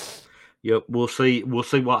 So. Yep, we'll see. We'll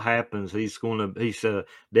see what happens. He's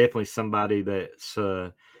definitely somebody that's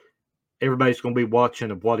everybody's going to be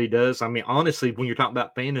watching of what he does. I mean, honestly, when you're talking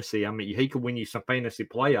about fantasy, I mean, he could win you some fantasy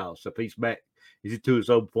playoffs if he's back to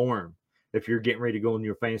his old form. if you're getting ready to go in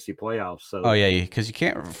your fantasy playoffs. So Oh yeah, because you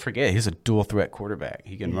can't forget he's a dual threat quarterback.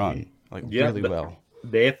 He can run like really well.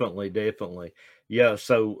 Definitely. Yeah.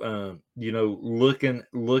 So,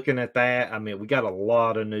 looking at that, I mean, we got a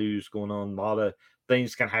lot of news going on. A lot of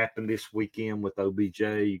things can happen this weekend with OBJ.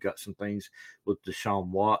 You got some things with Deshaun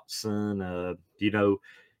Watson. A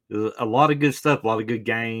lot of good stuff, a lot of good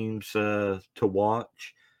games to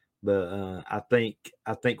watch. But I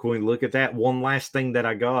think when we look at that, one last thing that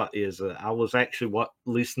I got is I was actually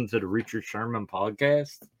listening to the Richard Sherman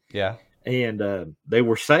podcast. Yeah. And they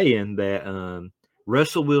were saying that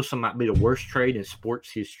Russell Wilson might be the worst trade in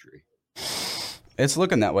sports history. It's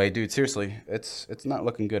looking that way, dude. Seriously, it's not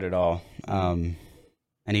looking good at all. And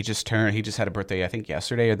he just had a birthday, I think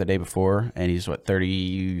yesterday or the day before, and he's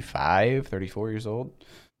 34 years old.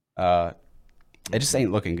 It just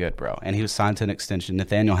ain't looking good, bro. And he was signed to an extension.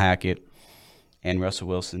 Nathaniel Hackett and Russell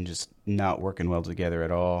Wilson just not working well together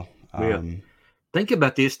at all. Think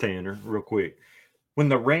about this, Tanner, real quick. When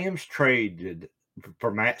the Rams traded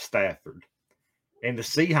for Matt Stafford and the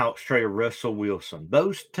Seahawks traded Russell Wilson,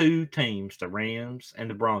 those two teams, the Rams and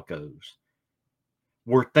the Broncos,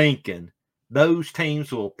 were thinking those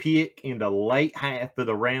teams will pick in the late half of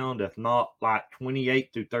the round, if not like 28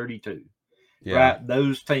 through 32. Yeah. Right?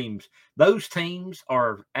 Those teams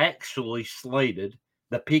are actually slated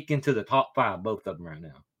to pick into the top 5, both of them right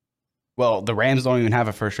now. Well, the Rams don't even have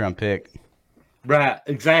a first-round pick. Right,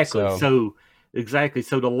 exactly. So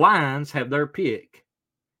the Lions have their pick,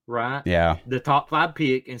 right? Yeah. The top 5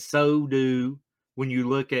 pick, and so do, when you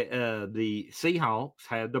look at the Seahawks,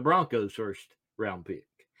 have the Broncos first-round pick.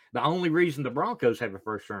 The only reason the Broncos have a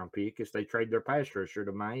first-round pick is they trade their pass rusher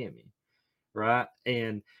to Miami, right?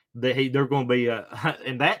 And they're going to be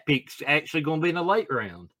and that pick's actually going to be in the late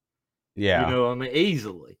round. Yeah.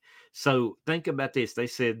 Easily. So think about this. They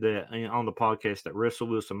said that on the podcast that Russell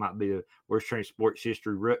Wilson might be the worst trade in sports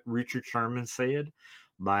history. Richard Sherman said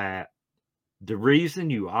that the reason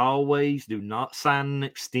you always do not sign an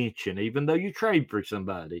extension, even though you trade for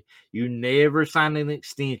somebody, you never sign an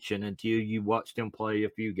extension until you watch them play a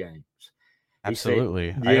few games.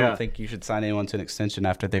 Absolutely. I don't think you should sign anyone to an extension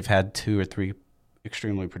after they've had 2 or 3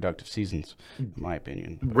 extremely productive seasons, in my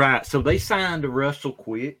opinion. Right. So they signed Russell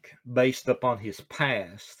quick based upon his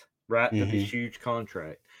past, right, to this huge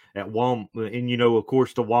contract at Walmart. And, of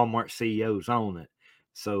course, the Walmart CEO's on it.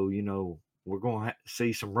 So, we're going to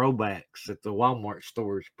see some rollbacks at the Walmart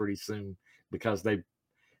stores pretty soon because they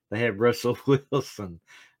have Russell Wilson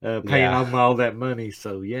paying them all that money.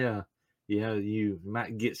 So, you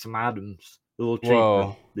might get some items a little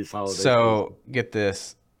cheaper this holiday season. So, get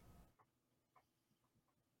this.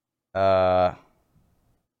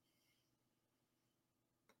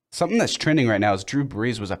 Something that's trending right now is Drew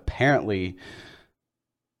Brees was apparently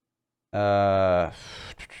there's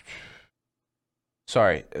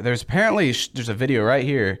a video right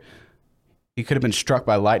here. He could have been struck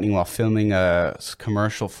by lightning while filming a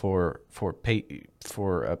commercial for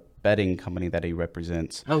a betting company that he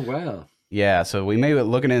represents. Oh wow. Yeah, so we may be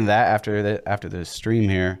looking into that after the stream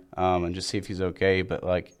here, and just see if he's okay. But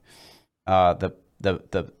like,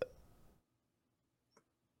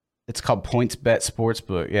 it's called PointsBet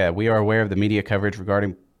Sportsbook. Yeah, we are aware of the media coverage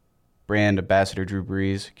regarding brand ambassador Drew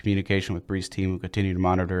Brees. Communication with Brees' team will continue to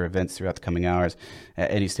monitor events throughout the coming hours.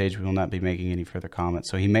 At any stage, we will not be making any further comments.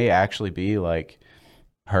 So he may actually be like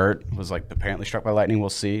hurt, was like apparently struck by lightning. We'll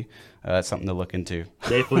see. It's something to look into.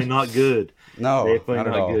 Definitely not good. No, definitely not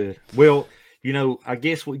at all. Good. Well, I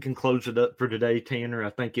guess we can close it up for today, Tanner. I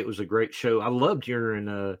think it was a great show. I loved hearing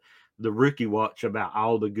the Rookie Watch about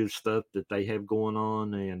all the good stuff that they have going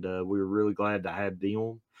on, and we were really glad to have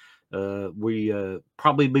them. We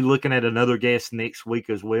probably be looking at another guest next week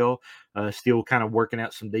as well. Still kind of working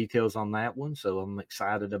out some details on that one, so I'm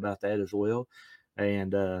excited about that as well.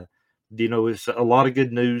 And it's a lot of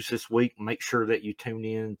good news this week. Make sure that you tune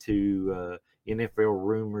in to NFL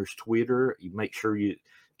Rumors Twitter. You make sure you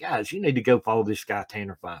need to go follow this guy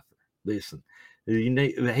Tanner Pfeiffer. Listen,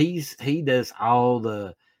 he does all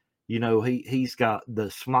the. He's got the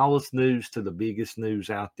smallest news to the biggest news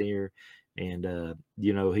out there. And,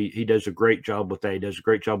 he does a great job with that. He does a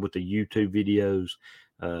great job with the YouTube videos.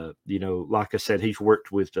 Like I said, he's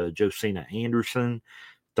worked with Josina Anderson,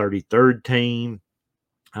 33rd team.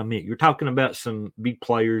 I mean, you're talking about some big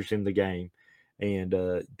players in the game. And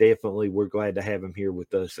definitely we're glad to have him here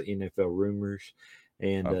with us at NFL Rumors.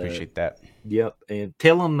 And I appreciate that. Yep. And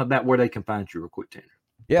tell them about where they can find you real quick, Tanner.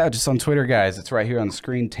 Yeah, just on Twitter, guys. It's right here on the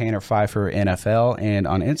screen, Tanner Pfeiffer NFL. And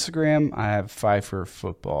on Instagram, I have Pfeiffer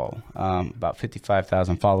Football. About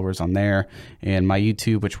 55,000 followers on there. And my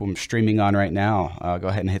YouTube, which I'm streaming on right now. Go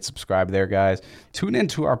ahead and hit subscribe there, guys. Tune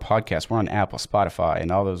into our podcast. We're on Apple, Spotify,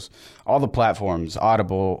 and all the platforms.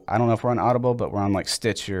 Audible. I don't know if we're on Audible, but we're on like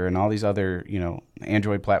Stitcher and all these other,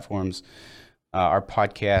 Android platforms. Our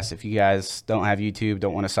podcast, if you guys don't have YouTube,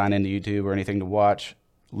 don't want to sign into YouTube or anything to watch,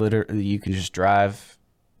 literally you can just drive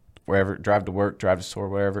to work, drive to store,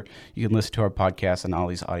 wherever. You can listen to our podcast on all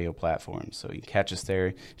these audio platforms. So you can catch us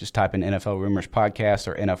there. Just type in NFL Rumors Podcast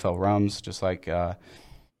or NFL Rums, just like, or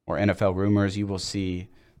NFL Rumors. You will see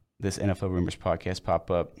this NFL Rumors Podcast pop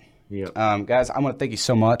up. Yep. Guys, I want to thank you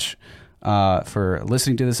so much for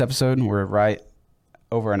listening to this episode. We're right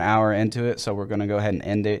over an hour into it, so we're going to go ahead and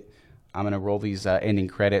end it. I'm going to roll these ending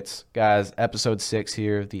credits. Guys, episode 6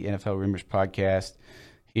 here of the NFL Rumors Podcast.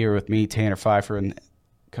 Here with me, Tanner Pfeiffer, and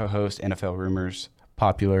co-host NFL Rumors,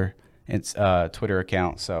 popular Twitter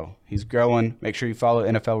account. So he's growing. Make sure you follow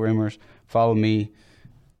NFL Rumors. Follow me.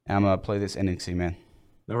 I'm going to play this ending scene, man.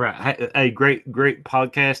 All right. Hey, great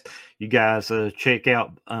podcast. You guys check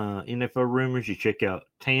out NFL Rumors. You check out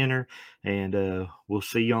Tanner. And we'll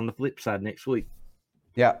see you on the flip side next week.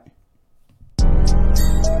 Yeah.